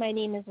I say my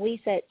name is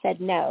Lisa. It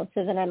said no.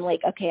 So then I'm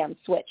like, okay, I'm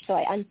switched. So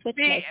I unswitched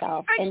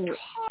myself.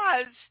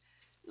 Because,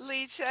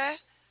 Lisa,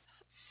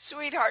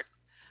 sweetheart,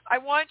 I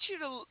want you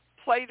to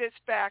play this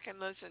back and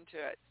listen to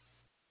it.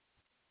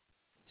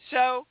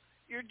 So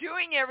you're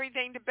doing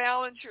everything to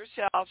balance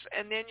yourself,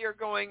 and then you're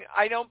going,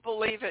 I don't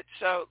believe it,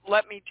 so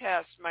let me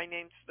test. My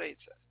name's Lisa.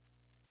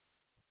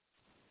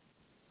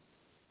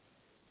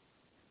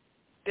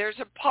 There's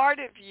a part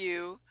of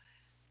you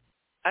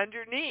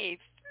underneath,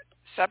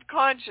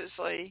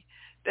 subconsciously,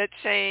 that's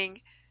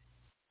saying,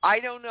 I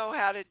don't know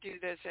how to do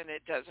this, and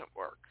it doesn't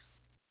work.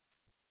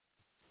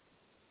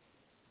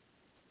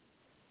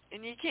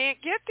 And you can't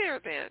get there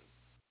then.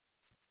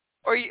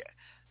 Or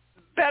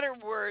better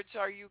words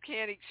are you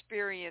can't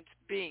experience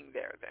being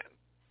there then.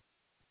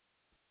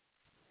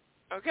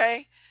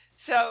 Okay?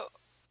 So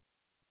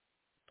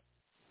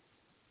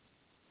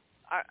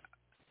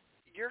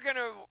you're going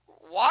to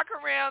walk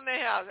around the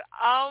house.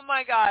 Oh,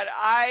 my God,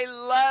 I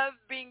love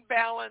being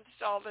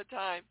balanced all the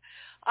time.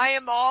 I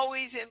am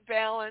always in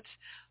balance.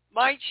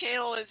 My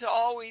channel is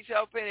always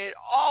open. It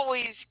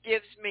always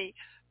gives me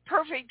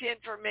perfect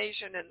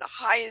information and the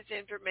highest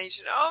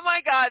information. Oh,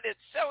 my God, it's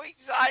so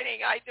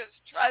exciting. I just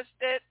trust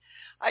it.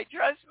 I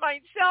trust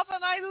myself,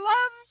 and I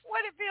love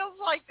what it feels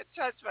like to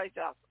trust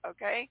myself,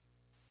 okay?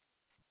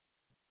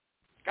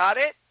 Got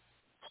it?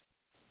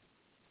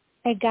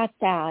 I got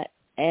that.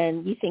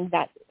 And you think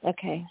that,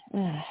 okay.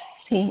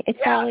 See, it's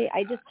probably,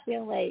 I just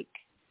feel like.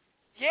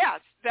 Yes,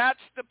 that's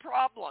the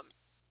problem.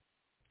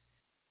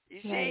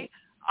 You see,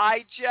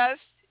 I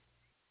just,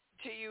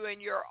 to you,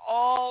 and you're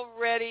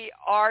already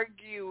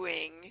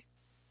arguing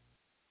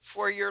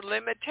for your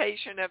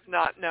limitation of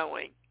not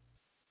knowing.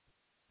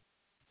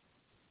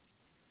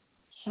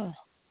 Huh.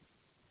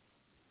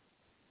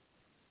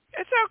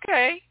 It's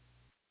okay.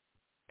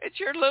 It's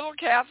your little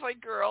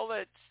Catholic girl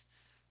that's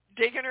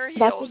digging her heels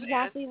That's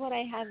exactly what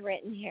I have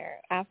written here.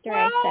 After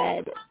I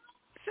said,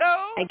 so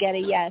I get a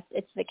yes,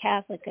 it's the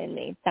Catholic in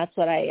me. That's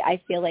what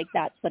I feel like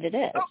that's what it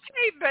is.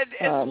 Okay, but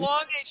as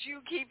long as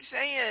you keep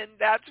saying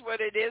that's what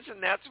it is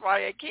and that's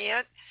why I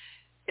can't,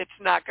 it's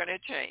not going to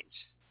change.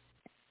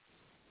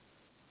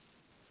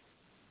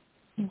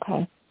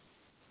 Okay.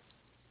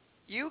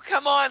 You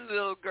come on,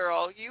 little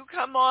girl. You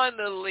come on,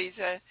 little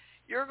Lisa.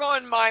 You're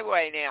going my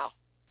way now.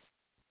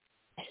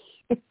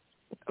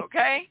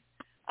 Okay?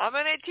 I'm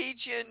going to teach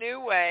you a new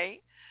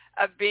way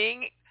of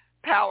being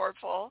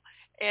powerful,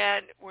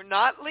 and we're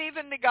not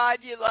leaving the God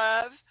you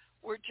love.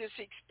 We're just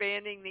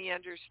expanding the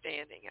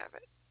understanding of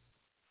it.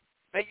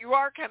 But you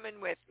are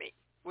coming with me.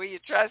 Will you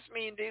trust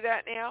me and do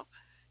that now?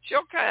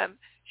 She'll come.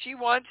 She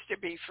wants to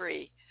be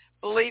free.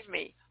 Believe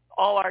me,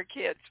 all our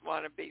kids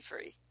want to be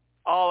free.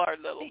 All our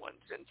little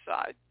ones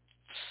inside.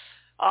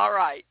 All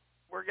right.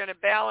 We're going to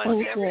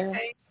balance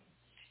everything.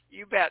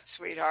 You bet,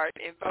 sweetheart.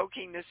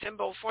 Invoking the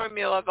symbol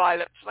formula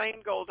violet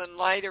flame golden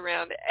light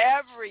around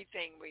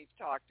everything we've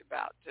talked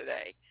about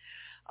today.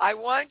 I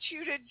want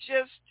you to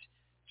just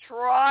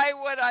try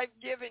what I've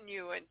given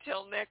you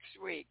until next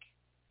week.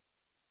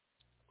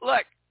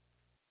 Look,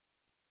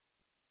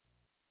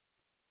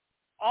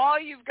 all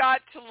you've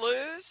got to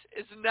lose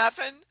is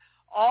nothing.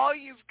 All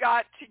you've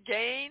got to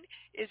gain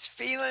is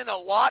feeling a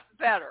lot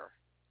better.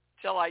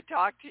 Till I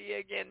talk to you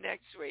again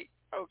next week,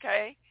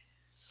 okay?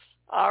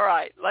 All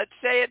right, let's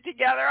say it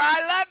together.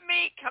 I love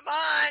me. Come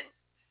on.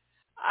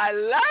 I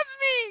love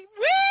me.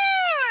 Woo!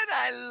 And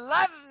I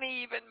love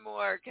me even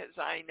more because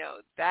I know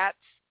that's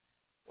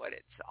what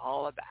it's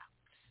all about.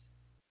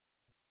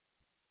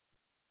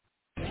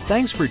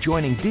 Thanks for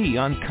joining Dee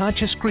on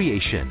Conscious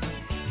Creation.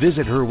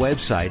 Visit her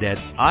website at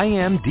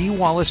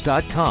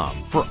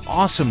imdwallace.com for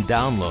awesome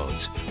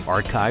downloads,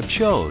 archived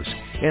shows,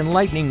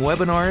 enlightening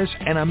webinars,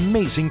 and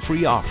amazing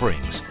free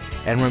offerings.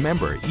 And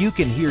remember, you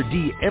can hear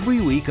Dee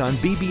every week on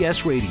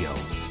BBS Radio,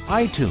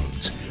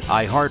 iTunes,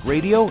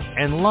 iHeartRadio,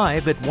 and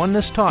live at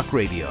Oneness Talk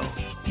Radio.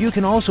 You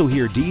can also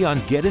hear Dee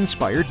on Get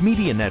Inspired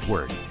Media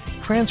Network,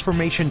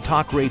 Transformation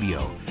Talk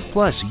Radio,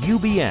 plus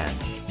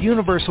UBN,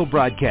 Universal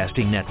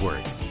Broadcasting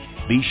Network.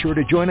 Be sure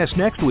to join us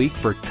next week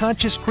for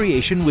Conscious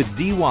Creation with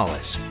Dee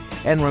Wallace.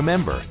 And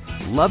remember,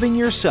 loving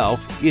yourself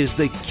is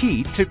the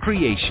key to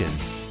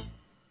creation.